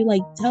theater to,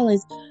 like, tell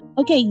us,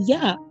 okay,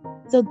 yeah,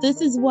 so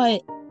this is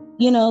what,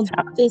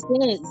 this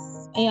is,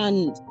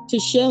 and to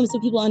show them so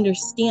people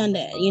understand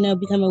it,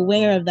 become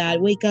aware of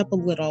that, wake up a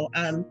little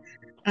out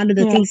of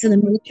the things in the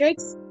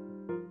Matrix.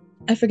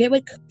 I forget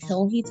what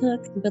pill he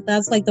took, but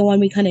that's like the one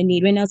we kind of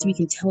need right now, so we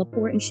can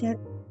teleport and shit.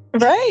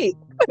 Right.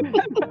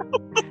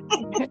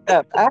 Get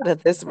up out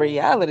of this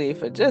reality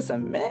for just a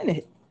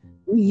minute.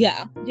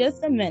 Yeah,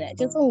 just a minute,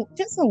 just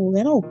a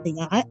little bit.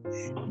 But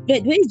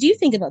what did you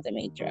think about the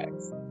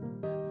Matrix?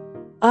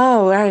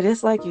 Oh, right.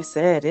 It's like you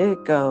said,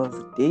 it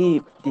goes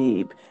deep.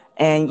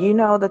 And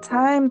the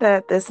time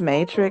that this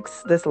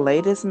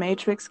latest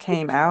Matrix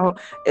came out,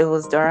 it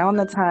was during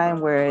the time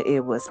where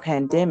it was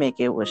pandemic,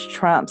 it was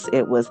Trump's,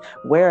 it was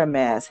wear a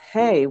mask.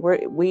 Hey,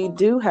 we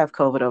do have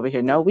COVID over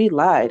here. No, we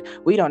lied.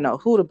 We don't know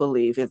who to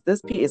believe. Is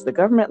the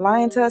government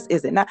lying to us?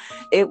 Is it not?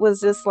 It was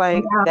just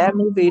like that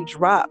movie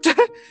dropped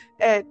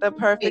at the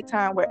perfect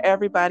time where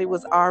everybody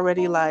was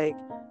already like,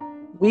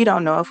 we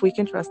don't know if we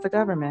can trust the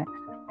government.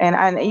 And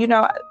I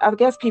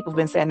guess people have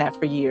been saying that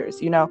for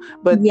years,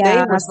 but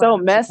they were so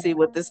messy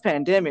with this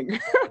pandemic.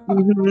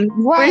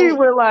 Mm-hmm. Right. We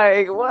were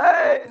like,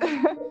 what?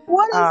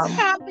 What is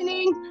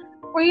happening?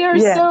 We are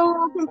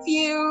so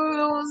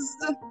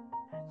confused.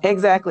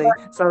 Exactly.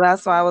 So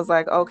that's why I was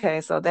like, okay,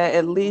 so that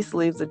at least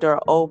leaves the door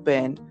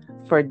open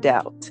for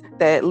doubt.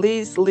 That at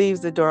least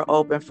leaves the door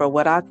open for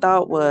what I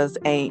thought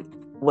ain't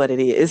what it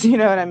is, you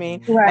know what I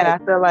mean? Right. And I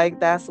feel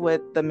like that's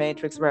what the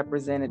Matrix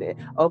represented.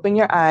 Open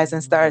your eyes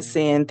and start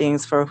seeing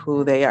things for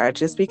who they are.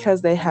 Just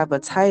because they have a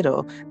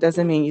title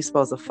doesn't mean you're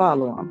supposed to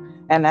follow them.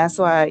 And that's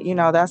why,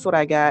 that's what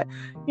I got,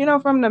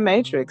 from the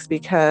Matrix,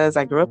 because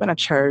I grew up in a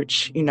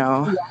church,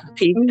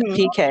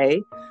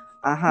 PK.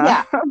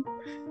 Yeah.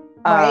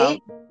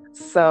 Right.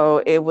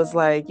 So it was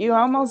like you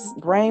almost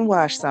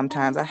brainwashed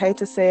sometimes. I hate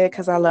to say it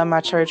because I love my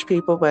church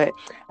people, but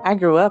I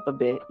grew up a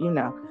bit,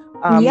 You're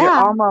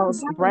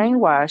almost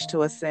brainwashed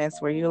to a sense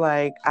where you're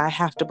like, I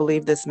have to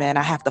believe this man.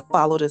 I have to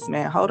follow this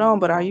man. Hold on,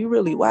 but are you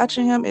really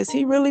watching him? Is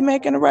he really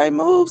making the right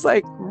moves?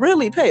 Like,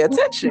 really pay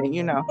attention,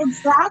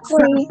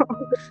 Exactly.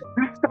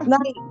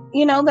 Like,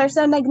 there's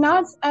like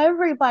not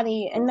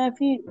everybody. And if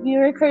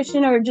you're a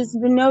Christian or just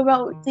know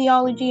about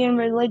theology and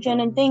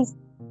religion and things,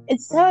 it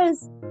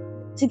says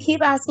to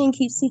keep asking,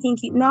 keep seeking,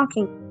 keep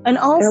knocking. And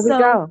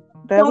also,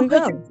 don't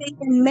put your faith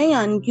in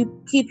man.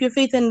 You keep your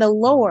faith in the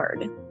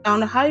Lord,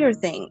 on higher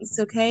things,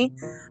 okay?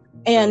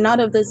 And not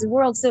of this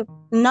world. So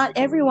not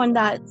everyone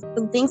that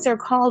thinks they're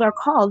called are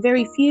called.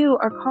 Very few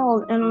are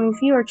called, and only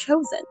few are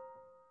chosen.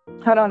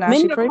 Hold on now,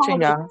 Many she's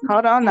preaching, y'all.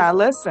 Hold on now,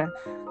 listen.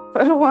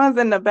 For the ones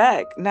in the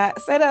back,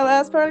 say that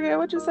last part again.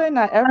 What you say?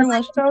 Not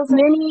everyone's chosen.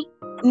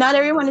 Not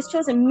everyone is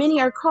chosen. Many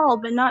are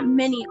called, but not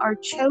many are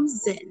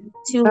chosen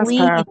to That's lead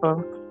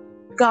powerful.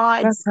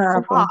 God's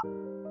flock.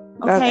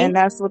 Okay, and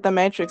that's what the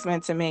Matrix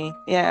meant to me.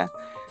 Yeah,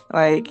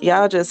 like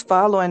y'all just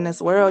following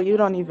this world. You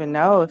don't even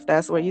know if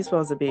that's where you're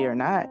supposed to be or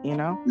not. You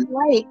know,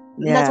 right?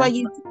 Yeah. That's why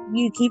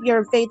you keep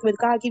your faith with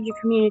God, keep your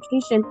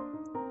communication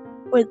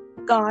with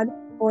God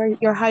or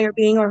your higher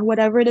being or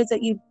whatever it is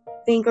that you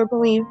think or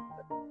believe.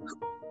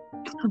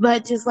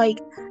 But just like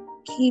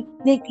keep,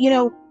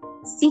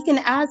 seek and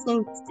ask,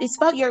 and it's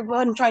about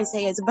what I'm trying to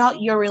say is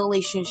about your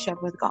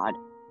relationship with God,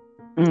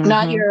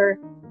 not your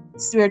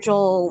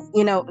spiritual,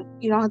 you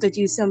don't have to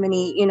do so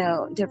many,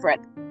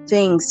 different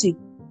things to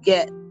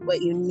get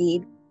what you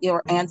need,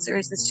 your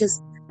answers. It's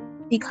just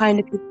be kind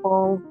to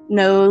people.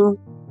 Know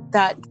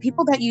that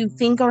people that you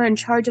think are in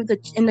charge of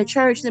in the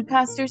church, the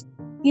pastors,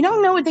 you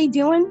don't know what they're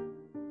doing.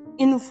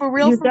 And for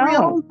real, you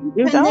and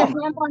their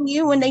hand on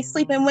you when they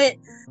sleeping with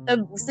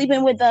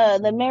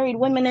the married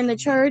women in the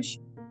church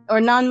or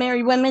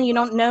non-married women. You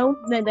don't know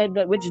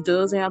that which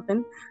does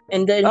happen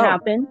and did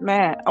happen.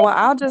 Man, well,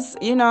 I'll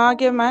just I'll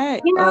give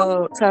my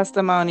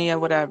testimony or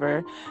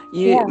whatever.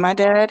 My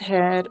dad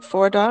had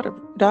 4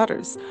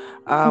 daughters.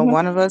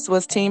 One of us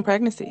was teen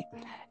pregnancy.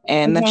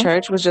 And the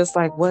church was just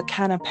like, what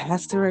kind of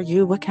pastor are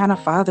you? What kind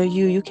of father are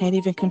you? You can't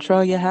even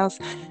control your house.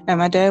 And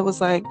my dad was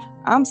like,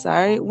 I'm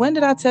sorry. When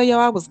did I tell y'all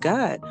I was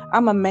God?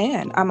 I'm a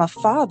man. I'm a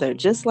father,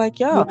 just like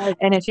y'all. Yes.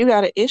 And if you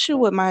got an issue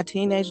with my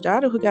teenage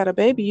daughter who got a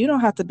baby, you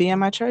don't have to be in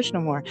my church no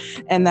more.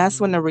 And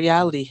that's when the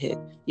reality hit.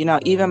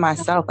 Even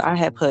myself, I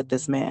had put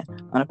this man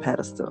on a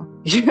pedestal.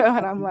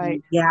 And I'm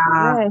like,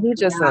 yeah, he's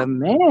just a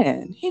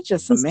man. He's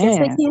just a man.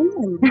 Just a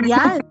human.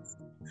 Yes.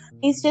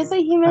 He's just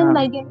a human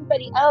like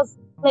anybody else.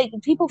 Like,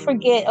 people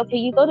forget, okay,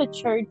 you go to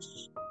church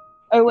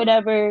or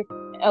whatever,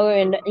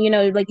 and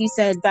like you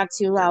said, back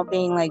to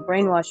being like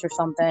brainwashed or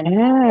something.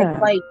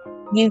 It's like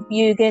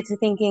you get to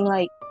thinking,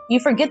 like, you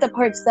forget the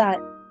parts that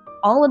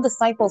all of the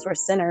disciples were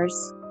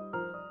sinners.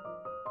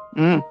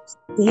 He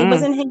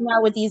wasn't hanging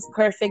out with these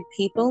perfect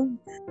people,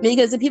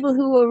 because the people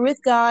who were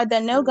with God,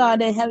 that know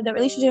God and have that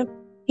relationship,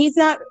 he's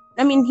not,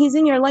 he's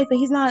in your life, but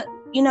he's not,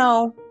 he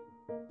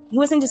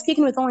wasn't just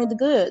kicking with only the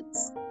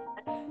goods.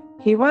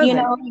 He wasn't.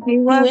 He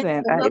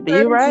wasn't.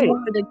 You're right. He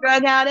went with the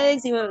drug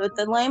addicts. He went with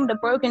the lame, the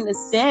broken, the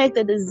sick,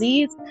 the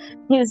disease.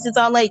 He was just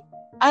all like,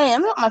 I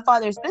am not my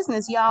father's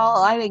business,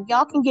 y'all.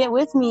 Y'all can get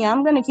with me.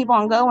 I'm gonna keep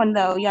on going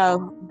though,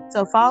 yo.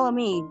 So follow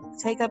me.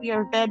 Take up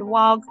your bed,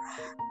 walk,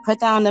 put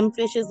down them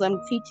fishes. Let me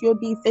teach you to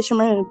be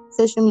fishermen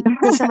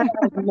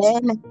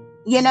men.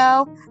 You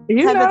know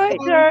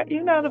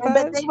the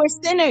but they were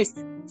sinners.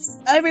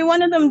 Every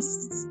one of them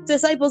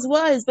disciples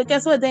was, but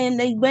guess what?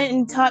 They went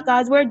and taught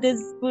God's word.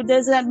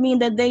 Does that mean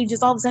that they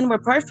just all of a sudden were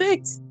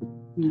perfect?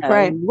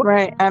 Right.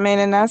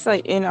 And that's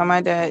like,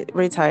 my dad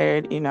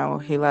retired,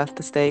 he left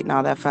the state and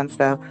all that fun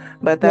stuff.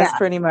 But that's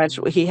pretty much,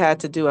 he had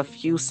to do a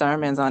few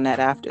sermons on that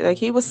after. Like,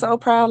 he was so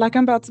proud, like,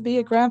 I'm about to be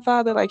a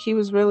grandfather. Like, he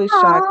was really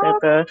shocked that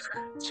the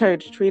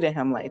church treated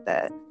him like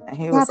that. And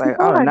he was like,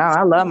 oh, no,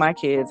 I love my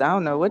kids. I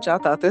don't know what y'all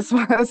thought this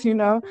was,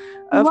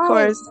 Of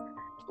course,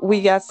 we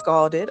got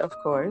scalded, of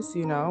course,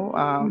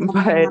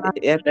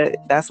 but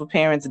that's what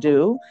parents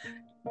do.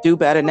 Do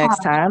better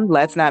next time.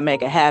 Let's not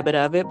make a habit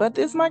of it. But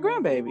this is my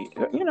grandbaby,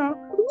 Yeah.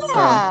 So.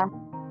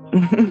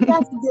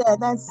 That's good.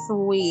 That's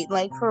sweet.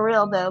 Like, for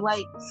real though.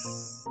 Like,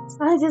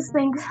 I just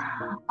think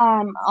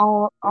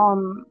all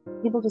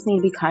people just need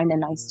to be kind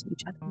and nice to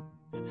each other.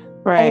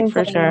 Right,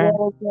 for sure.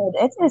 Really good.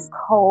 It is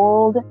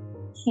cold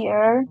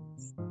here,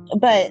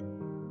 but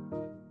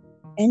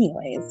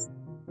anyways.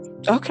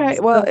 Okay,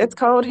 well, it's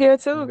cold here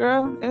too,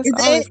 girl. It's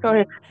always cold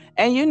here.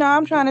 And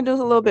I'm trying to do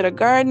a little bit of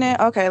gardening.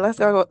 Okay, let's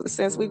go.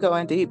 Since we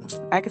going deep,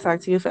 I can talk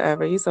to you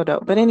forever. You so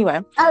dope. But anyway.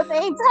 Oh,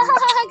 thanks.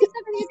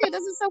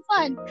 This is so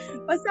fun.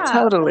 What's up?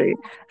 Totally.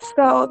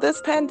 So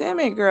this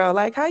pandemic, girl,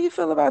 like, how you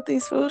feel about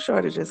these food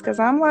shortages? Because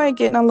I'm like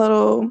getting a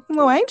little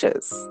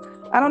anxious.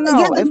 I don't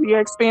know if you're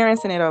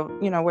experiencing it or,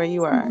 where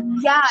you are.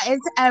 Yeah,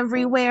 it's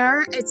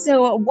everywhere.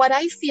 So what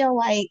I feel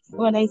like,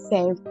 what I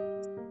say,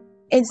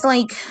 it's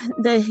like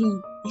the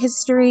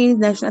history,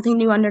 there's nothing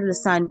new under the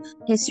sun.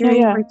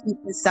 History repeats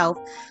itself.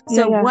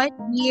 So what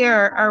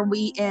year are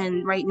we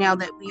in right now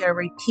that we are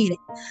repeating?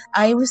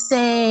 I would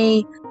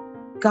say,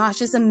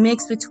 gosh, it's a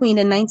mix between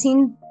the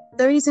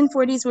 1930s and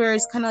 40s, where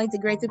it's kind of like the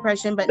Great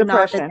Depression, but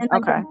not.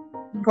 Okay.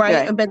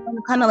 Right. But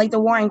kind of like the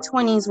Roaring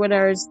 20s, where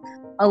there's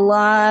a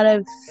lot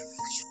of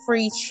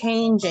free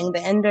changing.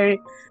 The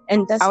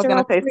industrial. I was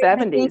going to say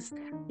 70s.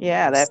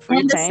 Yeah, that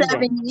free changing. The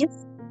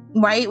 70s.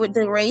 Right, with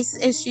the race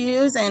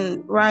issues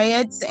and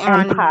riots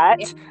and pot.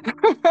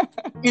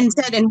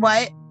 and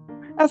what?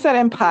 I said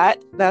in pot.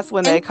 That's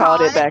when In they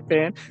called it pot. back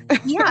then.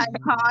 Yeah, in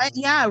pot.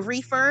 Yeah,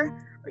 reefer.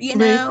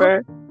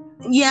 Reefer.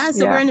 Yeah,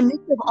 so Yeah. we're in the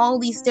midst of all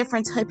these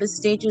different type of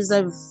stages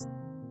of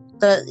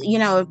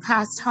the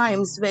past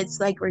times, but it's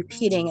like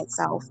repeating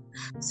itself.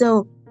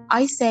 So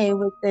I say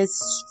with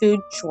this food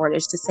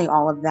shortage, to say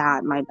all of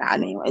that, my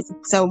bad anyways.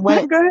 So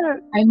what Go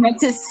ahead. I meant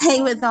to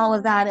say with all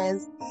of that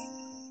is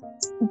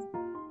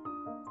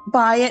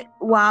buy it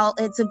while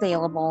it's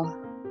available.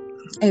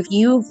 If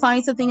you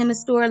find something in the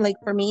store, like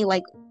for me,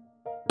 like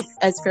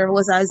as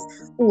frivolous as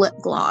lip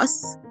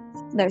gloss,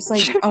 there's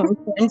like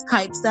certain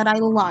types that I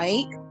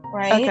like,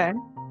 right? Okay.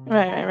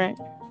 Right.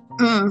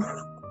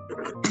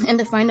 And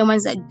to find the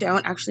ones that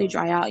don't actually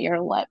dry out your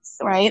lips,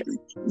 right?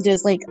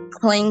 Just like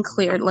plain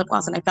clear lip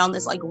gloss. And I found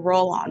this like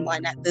roll-on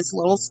one at this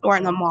little store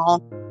in the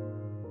mall,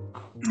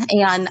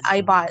 and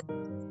I bought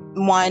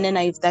one, and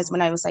that's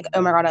when I was like,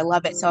 oh my god, I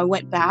love it. So I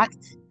went back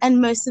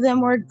and most of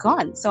them were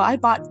gone, so I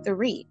bought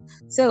 3.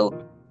 So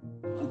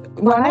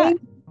why not?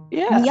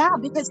 Yeah,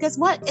 because guess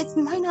what, it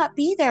might not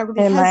be there,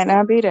 because it might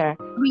not be there.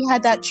 we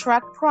had that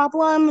truck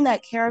problem,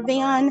 that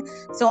caravan,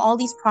 so all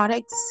these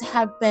products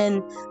have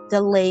been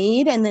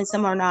delayed, and then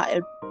some are not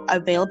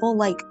available.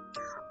 Like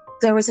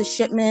there was a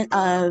shipment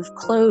of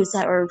clothes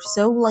that were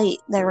so late,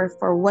 they were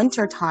for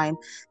winter time,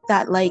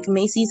 that like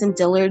Macy's and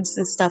Dillard's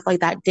and stuff like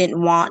that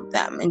didn't want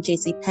them, and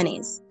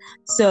JCPenney's,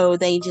 so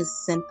they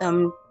just sent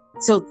them.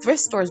 So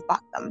thrift stores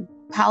bought them,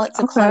 pallets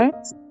of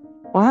clothes.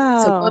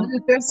 Wow. So go to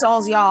the thrift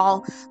stalls,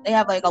 y'all. They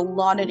have like a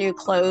lot of new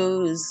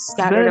clothes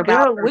scattered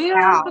about.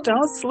 Goodwill.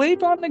 Don't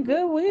sleep on the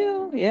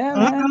Goodwill. Yeah,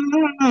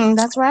 man.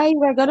 That's right.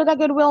 We're go to that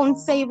Goodwill and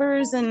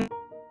Savers and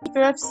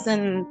thrifts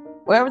and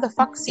wherever the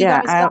fuck you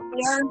guys got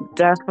there.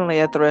 Definitely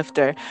a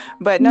thrifter.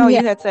 But no,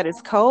 you had said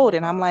it's cold,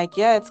 and I'm like,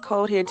 yeah, it's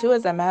cold here too.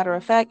 As a matter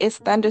of fact, it's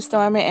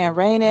thunderstorming and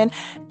raining,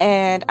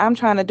 and I'm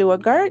trying to do a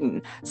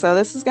garden. So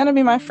this is going to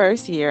be my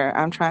first year.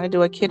 I'm trying to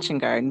do a kitchen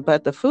garden,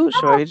 but the food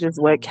shortage is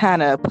what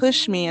kind of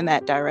pushed me in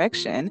that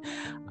direction.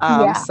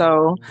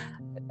 So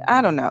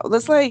I don't know.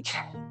 It's like,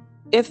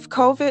 if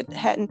COVID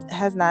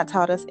has not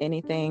taught us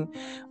anything,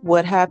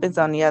 what happens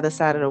on the other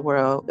side of the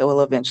world, it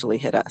will eventually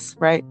hit us,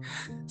 right?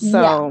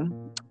 So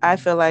I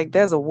feel like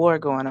there's a war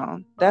going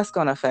on that's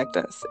going to affect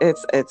us.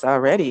 It's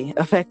already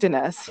affecting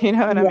us. You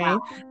know what I mean?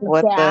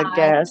 With the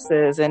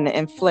gases and the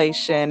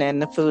inflation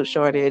and the food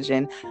shortage.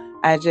 And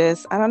I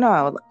don't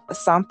know,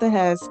 something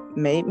has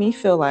made me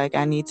feel like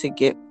I need to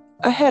get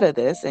ahead of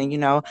this. And,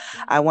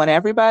 I want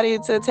everybody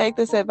to take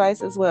this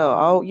advice as well.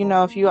 Oh,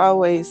 if you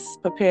always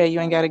prepare, you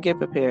ain't got to get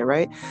prepared,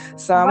 right?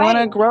 So I want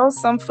to grow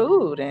some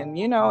food. And,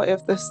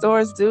 if the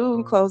stores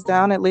do close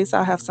down, at least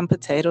I'll have some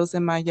potatoes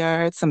in my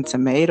yard, some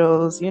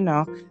tomatoes,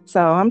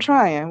 So I'm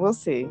trying. We'll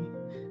see.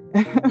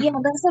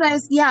 That's what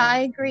I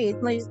agree.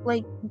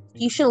 Like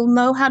you should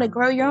know how to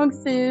grow your own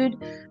food,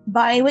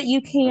 buy what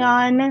you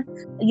can,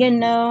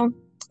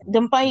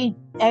 don't buy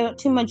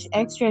too much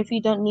extra if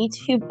you don't need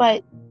to,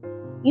 but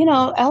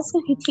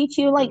also can teach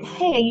you, like,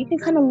 hey, you can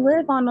kind of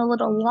live on a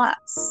little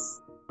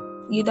less.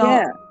 You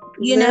don't,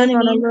 you know what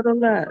I mean? A little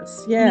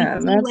less. Yeah,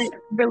 that's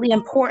really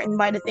important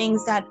by the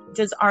things that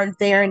just aren't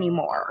there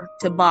anymore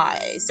to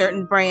buy,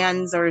 certain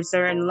brands or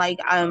certain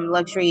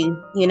luxury,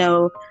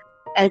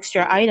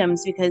 extra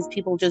items, because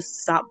people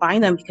just stop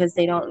buying them because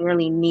they don't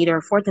really need or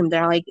afford them.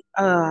 They're like,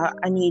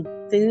 I need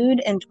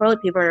food and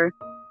toilet paper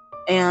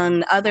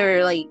and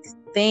other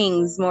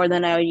things more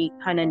than I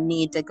kind of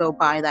need to go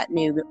buy that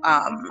new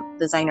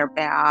designer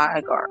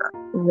bag or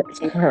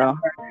girl.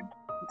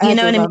 I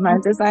love my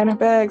designer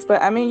bags.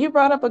 But I mean, you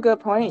brought up a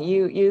good point.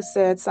 You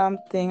said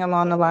something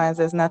along the lines,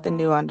 there's nothing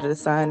new under the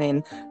sun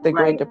in the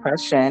Great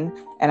Depression.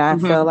 And I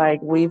feel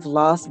like we've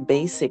lost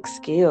basic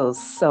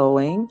skills: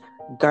 sewing,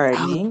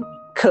 gardening,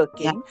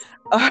 cooking.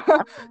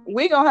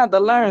 We're gonna have to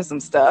learn some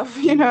stuff,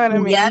 you know what I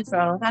mean? Yes,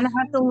 so gonna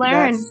have to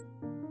learn.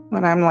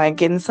 When I'm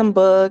getting some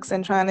books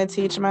and trying to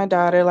teach my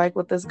daughter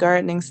with this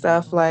gardening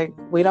stuff,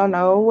 we don't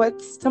know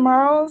what's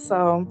tomorrow.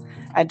 So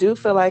I do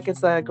feel like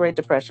it's a Great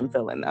Depression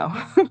feeling though.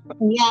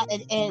 Yeah,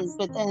 it is.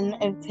 But then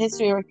if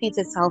history repeats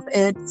itself,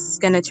 it's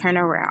gonna turn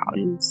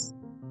around.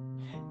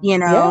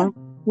 It'll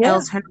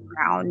turn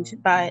around.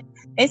 But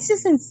it's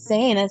just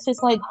insane. It's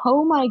just like,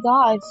 oh my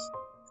gosh.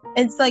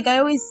 It's like I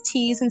always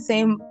tease and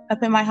say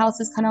up in my house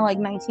is kind of like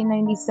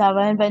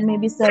 1997, but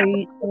maybe it's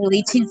the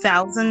early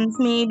 2000s,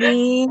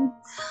 maybe.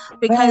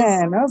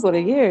 Because those were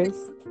the years.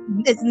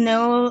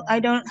 I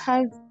don't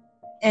have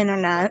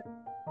internet.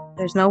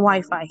 There's no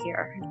Wi-Fi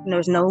here.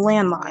 There's no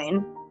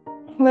landline.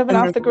 Living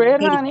off the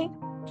grid, honey.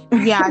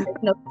 Yeah,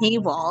 there's no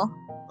cable,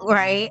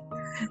 right?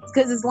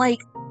 Because it's like,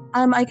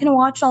 I can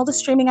watch all the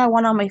streaming I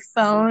want on my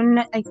phone.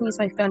 I can use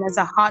my phone as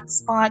a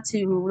hotspot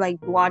to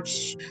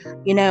watch,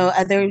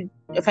 other.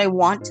 If I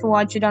want to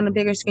watch it on a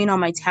bigger screen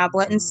on my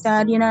tablet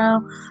instead,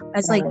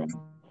 it's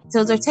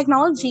so the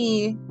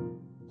technology,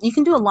 you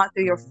can do a lot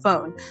through your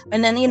phone.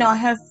 And then I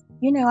have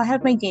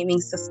my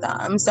gaming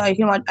system, so I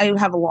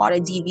have a lot of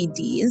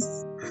DVDs,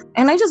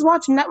 and I just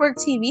watch network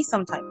TV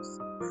sometimes,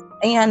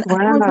 and I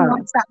don't even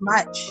watch that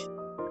much.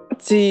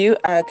 Do you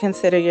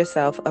consider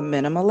yourself a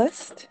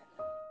minimalist?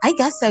 I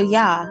guess so,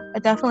 yeah.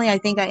 But definitely, I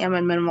think I am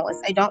a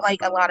minimalist. I don't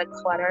like a lot of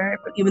clutter,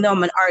 but even though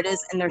I'm an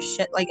artist and there's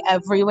shit like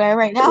everywhere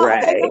right now.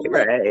 Right,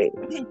 right.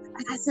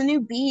 I got some new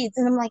beads,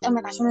 and I'm like, oh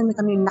my gosh, I'm gonna make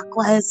a new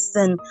necklace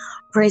and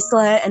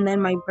bracelet, and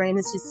then my brain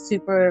is just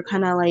super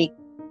kind of like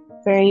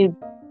very,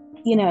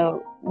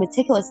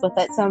 meticulous with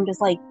it. So I'm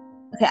just like,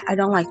 okay, I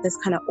don't like this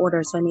kind of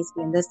order, so it needs to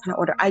be in this kind of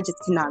order. I just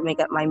cannot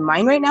make up my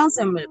mind right now,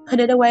 so I'm gonna put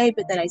it away,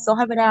 but then I still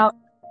have it out,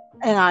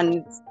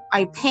 and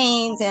I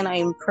paint and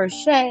I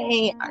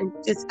crochet.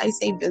 I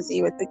stay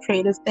busy with the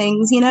creative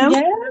things,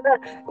 Yeah.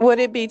 Would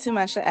it be too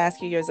much to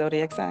ask you your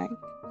zodiac sign?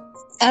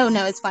 Oh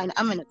no, it's fine.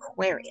 I'm an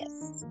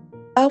Aquarius.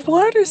 A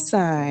water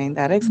sign.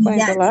 That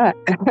explains a lot.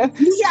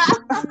 Yeah.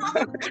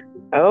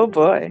 Oh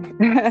boy.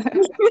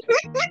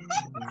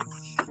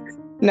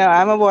 No,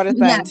 I'm a water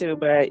sign too,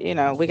 but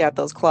we got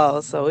those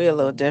claws, so we're a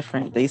little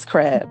different. These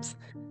crabs.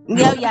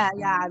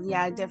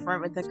 Yeah,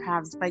 different with the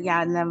crabs, but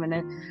yeah,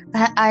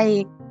 but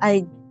I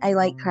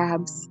like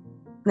crabs,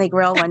 like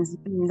real ones.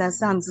 That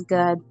sounds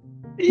good.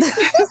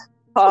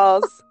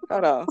 Pause.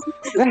 Hold on.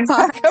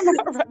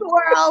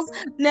 Squirrels.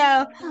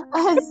 No,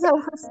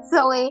 so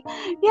silly.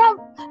 Yeah.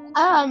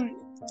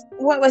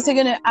 What was I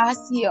gonna ask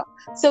you?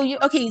 So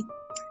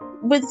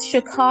with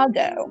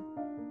Chicago.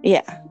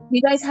 Yeah.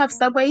 You guys have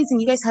subways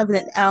and you guys have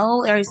an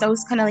L, or is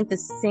those kind of like the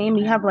same?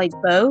 You have like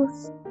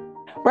both?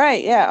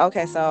 Right, yeah.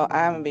 Okay, so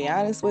I'm gonna be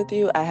honest with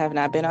you. I have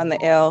not been on the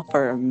L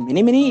for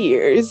many, many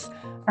years.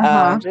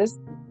 Just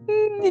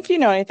if you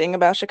know anything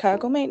about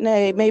Chicago,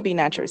 maybe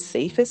not your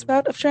safest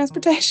route of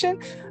transportation.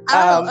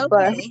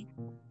 Okay.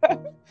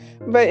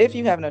 But if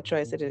you have no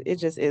choice, it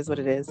just is what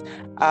it is.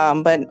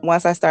 But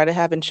once I started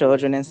having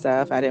children and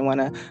stuff, I didn't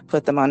want to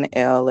put them on the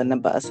L and the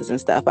buses and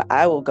stuff. But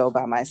I will go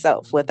by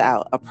myself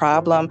without a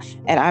problem,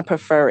 and I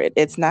prefer it.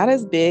 It's not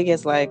as big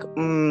as like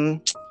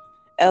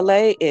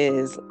LA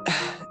is.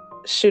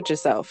 Shoot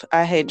yourself.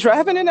 I hate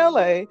driving in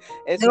LA.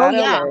 It's not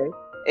LA.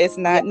 It's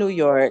not New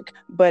York,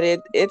 but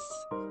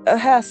it's a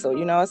hassle.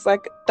 It's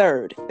like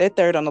third. They're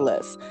third on the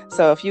list.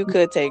 So if you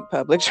could take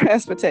public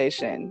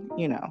transportation,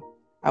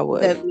 I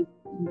would.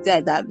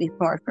 That'd be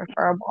more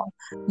preferable.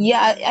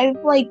 Yeah, I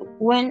like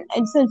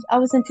since I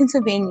was in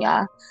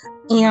Pennsylvania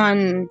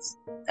and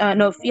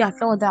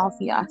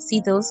Philadelphia. See,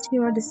 those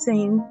two are the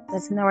same.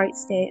 That's in the right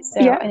state. So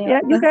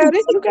anyway. You got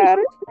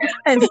it.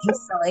 I'm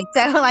just silly.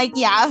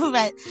 So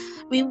but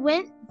we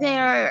went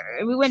there.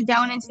 We went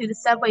down into the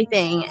subway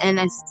thing, and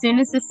as soon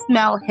as the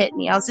smell hit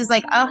me, I was just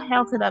like, "Oh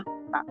hell to the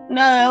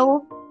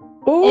no!"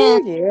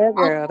 Oh yeah,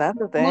 girl, that's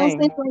the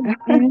thing. Like,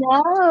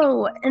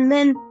 no, and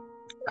then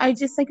I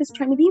just was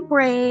trying to be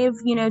brave,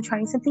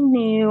 trying something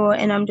new,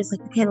 and I'm just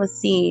like, okay, let's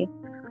see.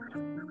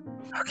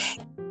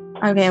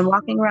 Okay, I'm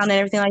walking around and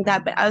everything like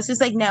that, but I was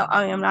just like, no,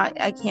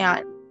 I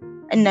can't.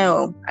 And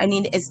no,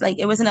 it's like,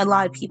 it wasn't a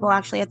lot of people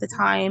actually at the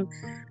time,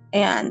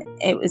 and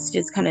it was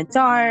just kind of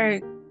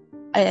dark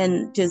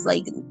and just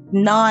like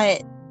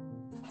not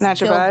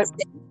your vibe.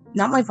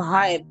 Not my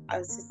vibe.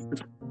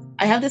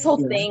 I have this whole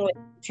thing with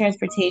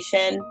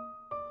transportation,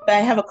 but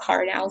I have a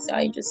car now, so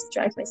I just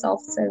drive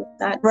myself, so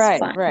that's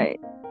fun. Right.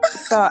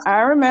 So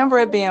I remember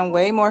it being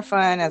way more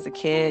fun as a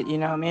kid.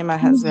 Me and my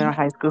husband are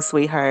high school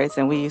sweethearts,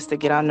 and we used to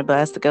get on the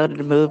bus to go to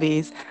the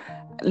movies.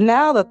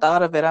 Now the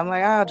thought of it, I'm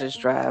like, I'll just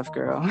drive,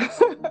 girl.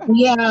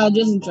 Yeah,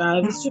 just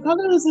drive.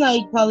 Chicago is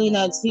probably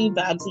not too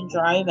bad to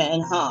drive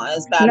in, huh?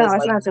 As bad as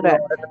it's not too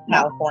bad.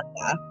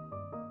 California.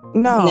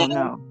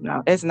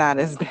 No, it's not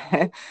as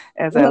bad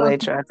as LA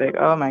traffic.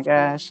 Oh my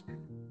gosh.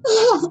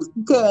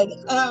 Good.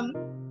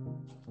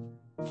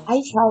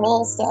 I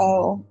travel,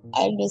 so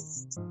I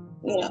just,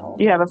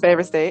 You have a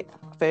favorite state,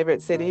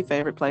 favorite city,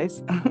 favorite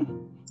place? I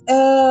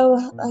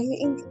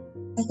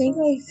think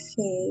my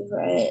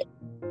favorite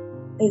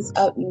is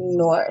up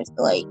north,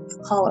 like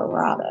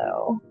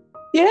Colorado.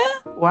 Yeah?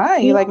 Why?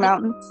 You like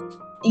mountains?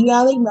 Yeah,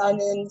 I like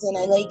mountains, and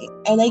I like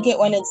it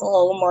when it's a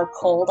little more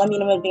cold. I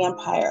mean, I'm a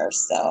vampire,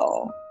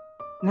 so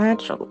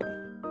naturally.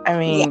 I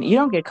mean, you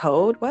don't get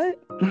cold. What?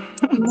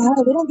 No,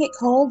 we don't get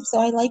cold, so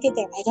I like it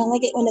there. I don't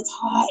like it when it's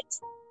hot.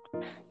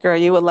 Girl,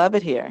 you would love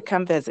it here.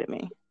 Come visit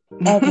me.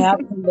 Okay, I'll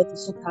come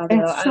visit Chicago.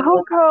 It's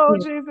so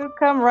cold, Jesus.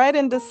 Come right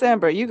in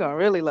December. You're going to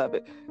really love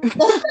it. It's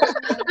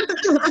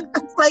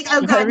like,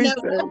 oh God, no.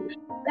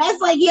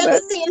 That's like, you have to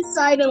stay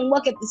inside and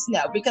look at the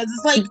snow, because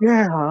it's like,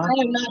 I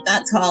am not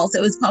that tall,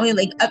 so it's probably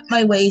like up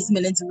my waist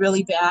and it's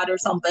really bad or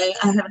something.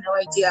 I have no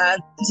idea.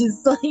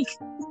 Just like...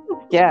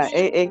 Yeah,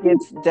 it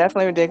gets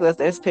definitely ridiculous.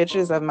 There's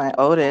pictures of my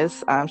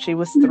oldest. She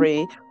was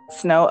 3,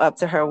 snow up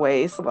to her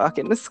waist,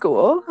 walking to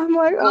school. I'm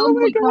like, oh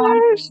my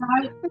gosh,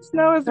 the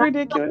snow is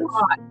ridiculous.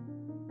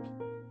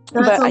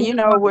 But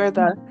we're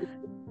the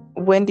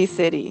windy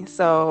city,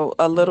 so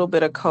a little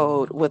bit of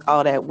cold with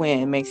all that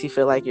wind makes you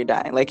feel like you're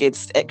dying. Like,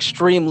 it's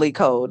extremely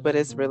cold, but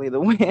it's really the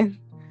wind.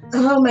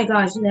 Oh my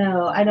gosh,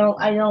 no, I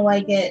don't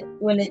like it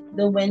when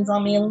the wind's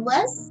on me,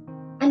 unless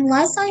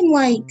I'm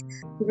like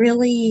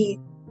really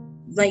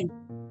like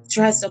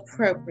dressed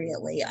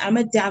appropriately. I'm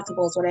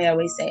adaptable is what I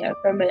always say.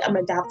 I'm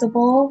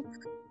adaptable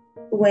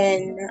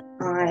when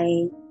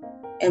I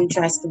am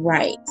dressed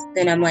right,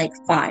 then I'm like,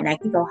 fine, I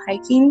can go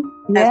hiking.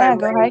 Yeah,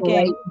 go hiking.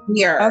 Right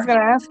here. I was gonna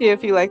ask you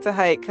if you like to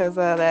hike because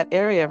that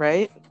area,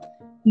 right?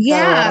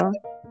 Yeah.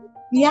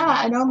 Yeah,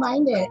 I don't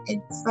mind it.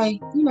 It's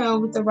like,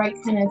 with the right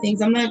kind of things.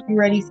 I'm not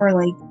ready for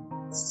like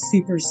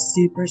super,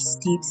 super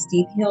steep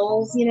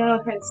hills, I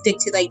kind of stick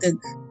to like the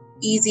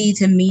easy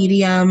to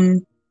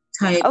medium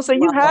type. Oh, so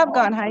you have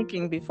gone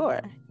hiking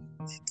before?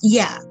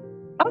 Yeah.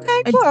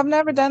 Okay, cool. I've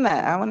never done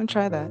that. I want to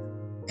try that.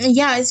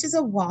 Yeah, it's just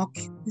a walk.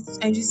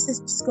 I'm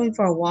just going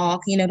for a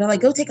walk, they're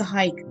like, go take a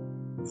hike.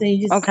 So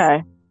you just,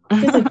 okay.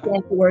 Just a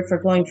fancy word for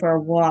going for a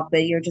walk,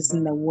 but you're just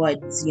in the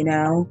woods,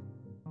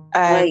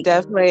 I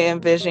definitely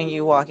envision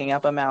you walking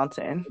up a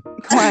mountain,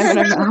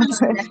 climbing a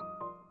mountain.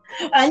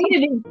 I need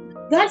to do.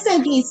 God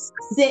said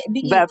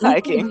That's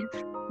hiking.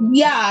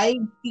 Yeah,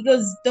 he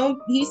goes,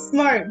 he's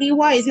smart, be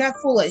wise, not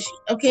foolish.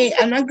 Okay,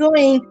 I'm not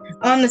going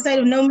on the side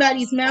of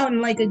nobody's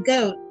mountain like a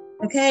goat.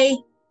 Okay,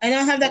 I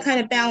don't have that kind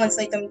of balance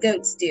like them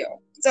goats do.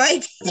 So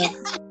I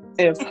can't.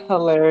 It's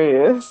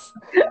hilarious.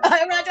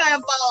 I'm not trying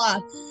to fall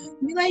off.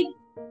 Be like,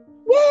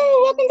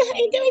 whoa, welcome to How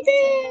You Doing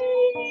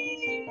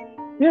Today.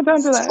 Yeah,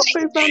 don't do that.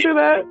 Please don't do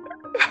that.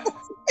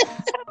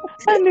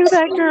 I knew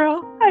that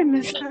girl. I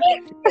miss her.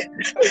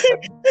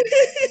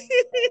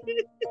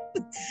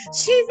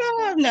 She's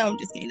no, I'm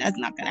just kidding. That's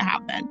not gonna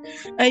happen.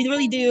 I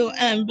really do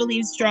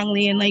believe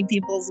strongly in like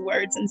people's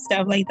words and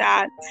stuff like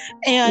that.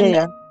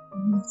 And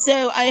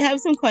so I have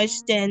some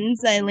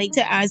questions I like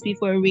to ask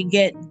before we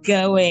get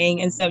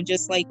going, and so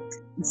just like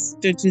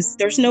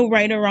there's no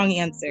right or wrong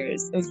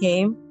answers.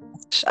 Okay.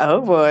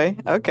 Oh boy.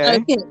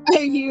 Okay.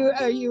 Are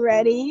you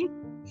ready?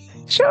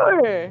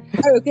 Sure.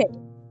 Okay.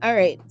 All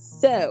right.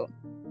 So.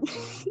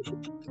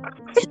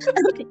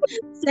 Okay.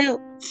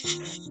 So,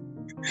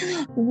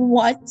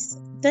 what's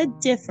the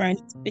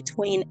difference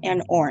between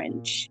an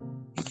orange?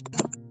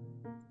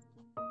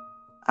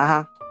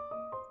 An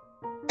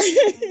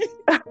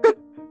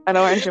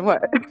orange and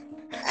what?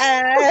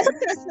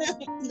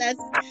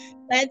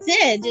 That's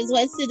it. Just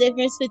what's the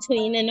difference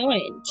between an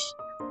orange?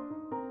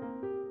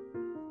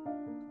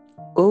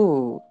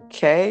 Ooh,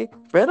 okay.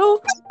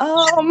 Riddle?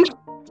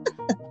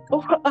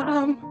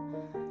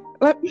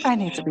 I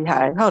need to be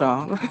high. Hold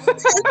on.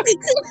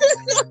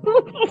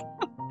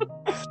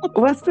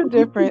 What's the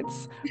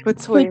difference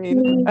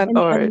between an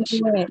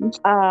orange?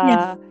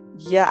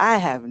 Yeah, I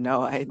have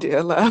no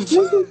idea, love.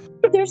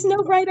 There's no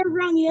right or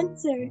wrong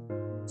answer.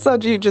 So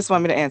do you just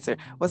want me to answer?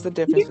 What's the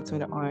difference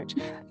between an orange?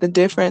 The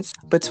difference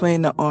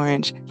between the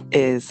orange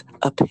is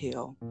a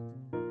pill.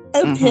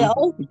 A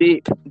pill?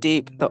 Deep,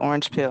 the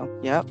orange pill.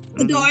 Yep.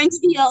 The orange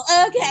pill.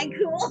 Okay,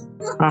 cool.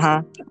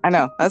 I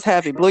know. That's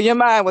happy. Blew your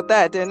mind with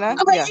that, didn't I?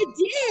 Oh, yeah. It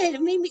did.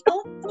 It made me,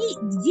 wait.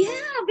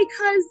 Yeah,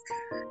 because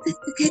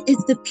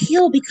it's the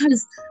peel,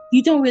 because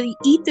you don't really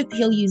eat the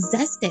peel, you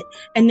zest it.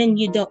 And then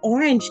the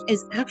orange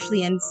is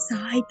actually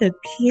inside the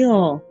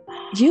peel.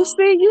 You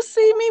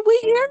see me? We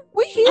here.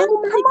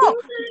 Oh, come on.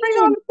 Bring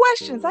on the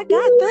questions. I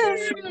got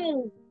this.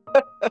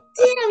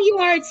 Damn, you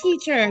are a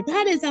teacher.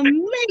 That is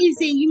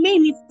amazing. You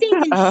made me think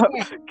and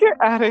shit. Get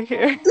out of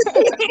here.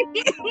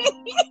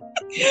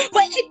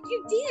 But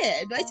you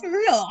did. That's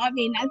real. I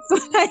mean, that's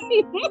why.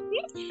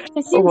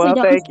 Well,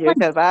 thank you,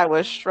 because I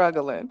was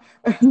struggling.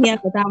 Yeah,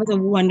 but that was a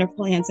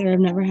wonderful answer. I've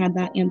never had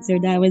that answer.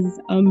 That was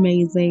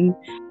amazing.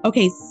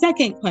 Okay,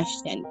 second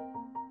question.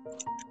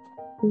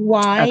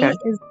 Why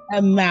is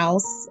a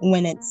mouse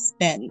when it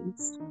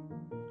spins?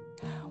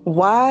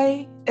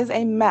 Why is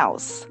a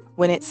mouse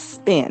when it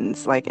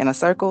spins, like in a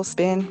circle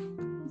spin?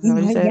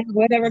 Yeah,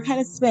 whatever kind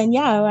of spin.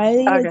 Yeah, why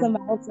is a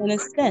mouse when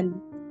it spins?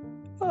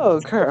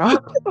 Oh, girl.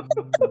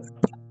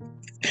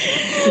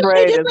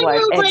 Brain is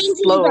like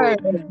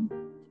exploding.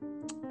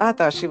 I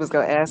thought she was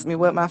going to ask me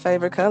what my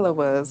favorite color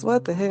was.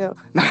 What the hell?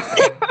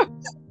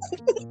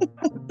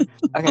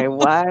 Okay,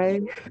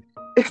 why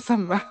is a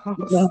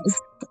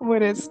mouse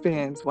when it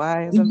spins?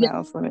 Why is a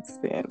mouse when it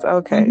spins?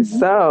 Okay,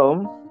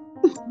 so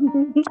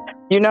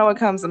you know what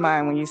comes to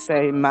mind when you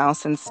say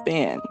mouse and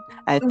spin?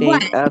 I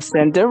think of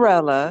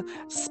Cinderella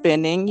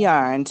spinning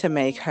yarn to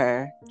make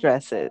her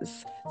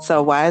dresses.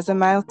 So why is a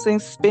mouse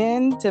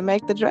spin to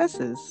make the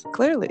dresses?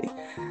 Clearly.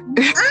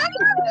 Yeah, I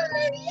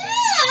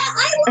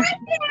like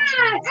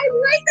that. I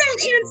like that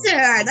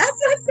answer. That's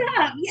what's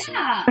up.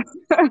 Yeah.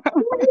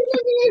 That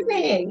is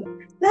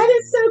amazing. That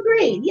is so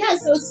great. Yeah,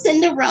 so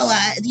Cinderella.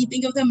 Do you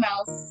think of the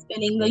mouse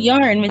spinning the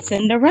yarn with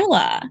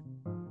Cinderella?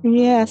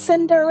 Yeah,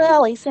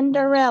 Cinderella.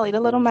 The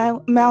little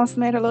mouse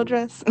made her little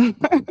dress.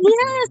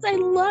 Yes, I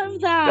love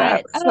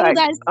that. I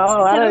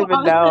don't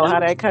even know how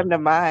that come to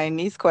mind,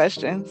 these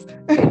questions.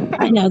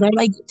 I know, they're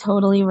like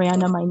totally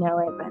random, I know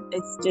it, but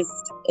it's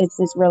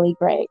just really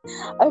great.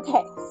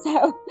 Okay,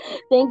 so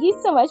thank you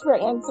so much for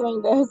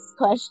answering those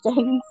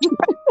questions.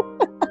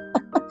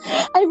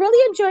 I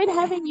really enjoyed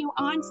having you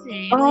on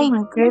today. Oh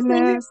my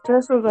goodness,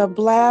 this was a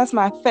blast.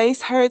 My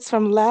face hurts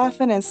from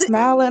laughing and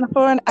smiling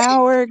for an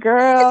hour,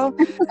 girl.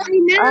 I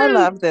know. I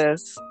love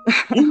this.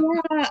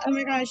 Yeah, oh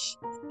my gosh.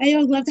 I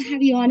would love to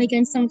have you on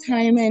again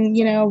sometime, and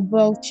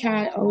we'll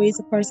chat always,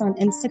 of course, on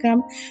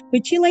Instagram.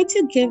 Would you like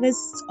to give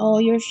us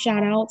all your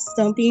shout outs?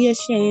 Don't be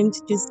ashamed.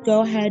 Just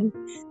go ahead.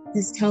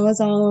 Just tell us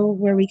all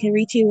where we can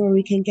reach you, where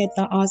we can get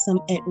the awesome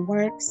It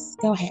Works.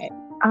 Go ahead.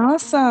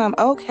 Awesome.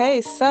 Okay,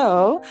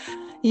 so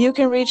you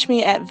can reach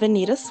me at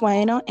Vanita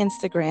Swain on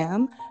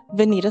Instagram,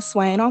 Vanita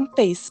Swain on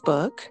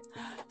Facebook,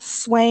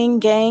 Swain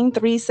Gang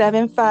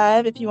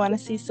 375 if you want to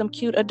see some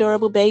cute,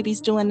 adorable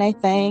babies doing their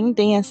thing,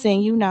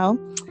 dancing,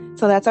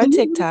 So that's our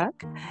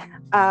TikTok.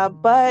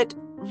 But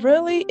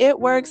really,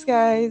 It Works,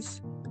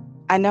 guys.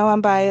 I know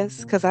I'm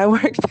biased because I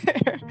work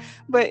there,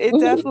 but it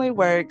definitely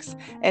works.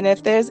 And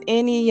if there's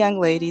any young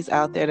ladies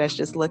out there that's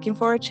just looking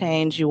for a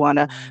change, you want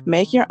to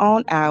make your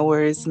own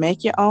hours,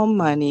 make your own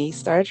money,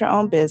 start your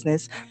own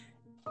business,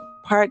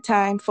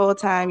 part-time,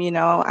 full-time,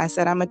 I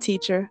said I'm a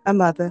teacher, a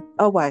mother,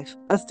 a wife,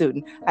 a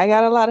student. I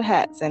got a lot of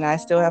hats and I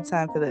still have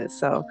time for this.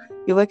 So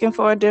you're looking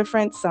for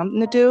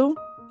something to do,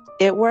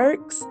 It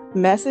Works,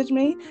 message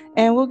me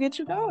and we'll get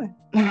you going.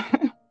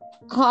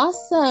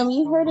 Awesome.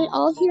 You heard it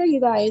all here,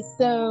 you guys.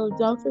 So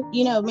don't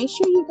forget, make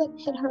sure you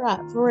hit her up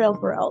for real,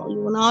 for real.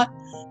 You will not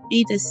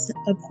be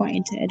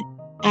disappointed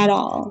at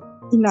all.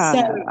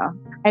 No.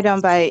 I don't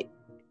bite,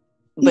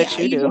 but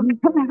you do.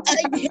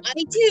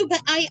 I do,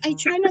 but I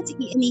try not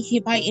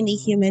to bite any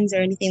humans or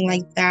anything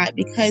like that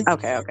because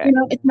okay.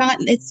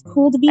 It's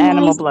cool to be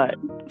animal nice. blood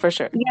for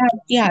sure.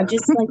 Yeah,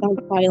 just like on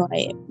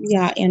Twilight.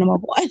 Yeah, animal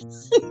blood.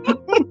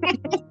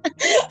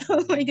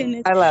 Oh my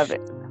goodness, I love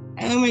it.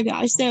 Oh my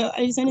gosh. So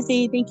I just want to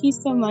say thank you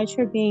so much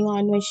for being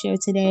on my show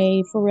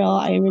today. For real,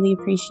 I really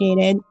appreciate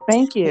it.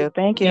 Thank you.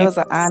 It was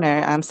an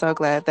honor. I'm so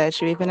glad that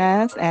you even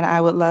asked, and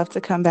I would love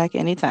to come back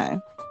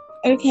anytime.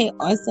 Okay,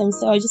 awesome.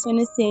 So I just want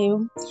to say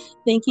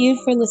thank you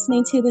for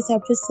listening to this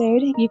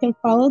episode. You can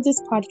follow this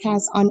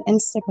podcast on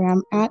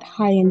Instagram at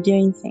High and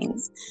Doing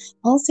Things.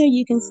 Also,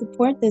 you can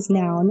support this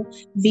noun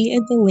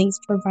via the links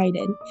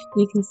provided.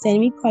 You can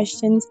send me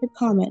questions or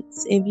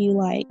comments if you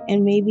like,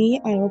 and maybe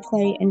I will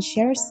play and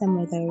share some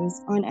of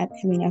those on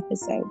upcoming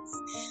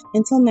episodes.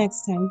 Until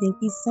next time, thank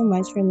you so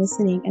much for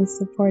listening and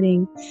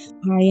supporting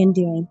High and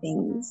Doing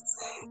Things.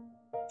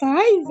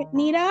 Bye,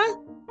 Nita.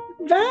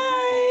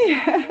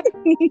 Bye.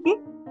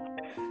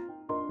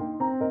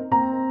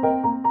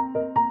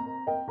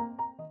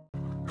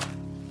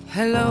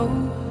 Hello,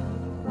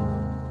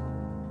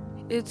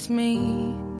 it's me.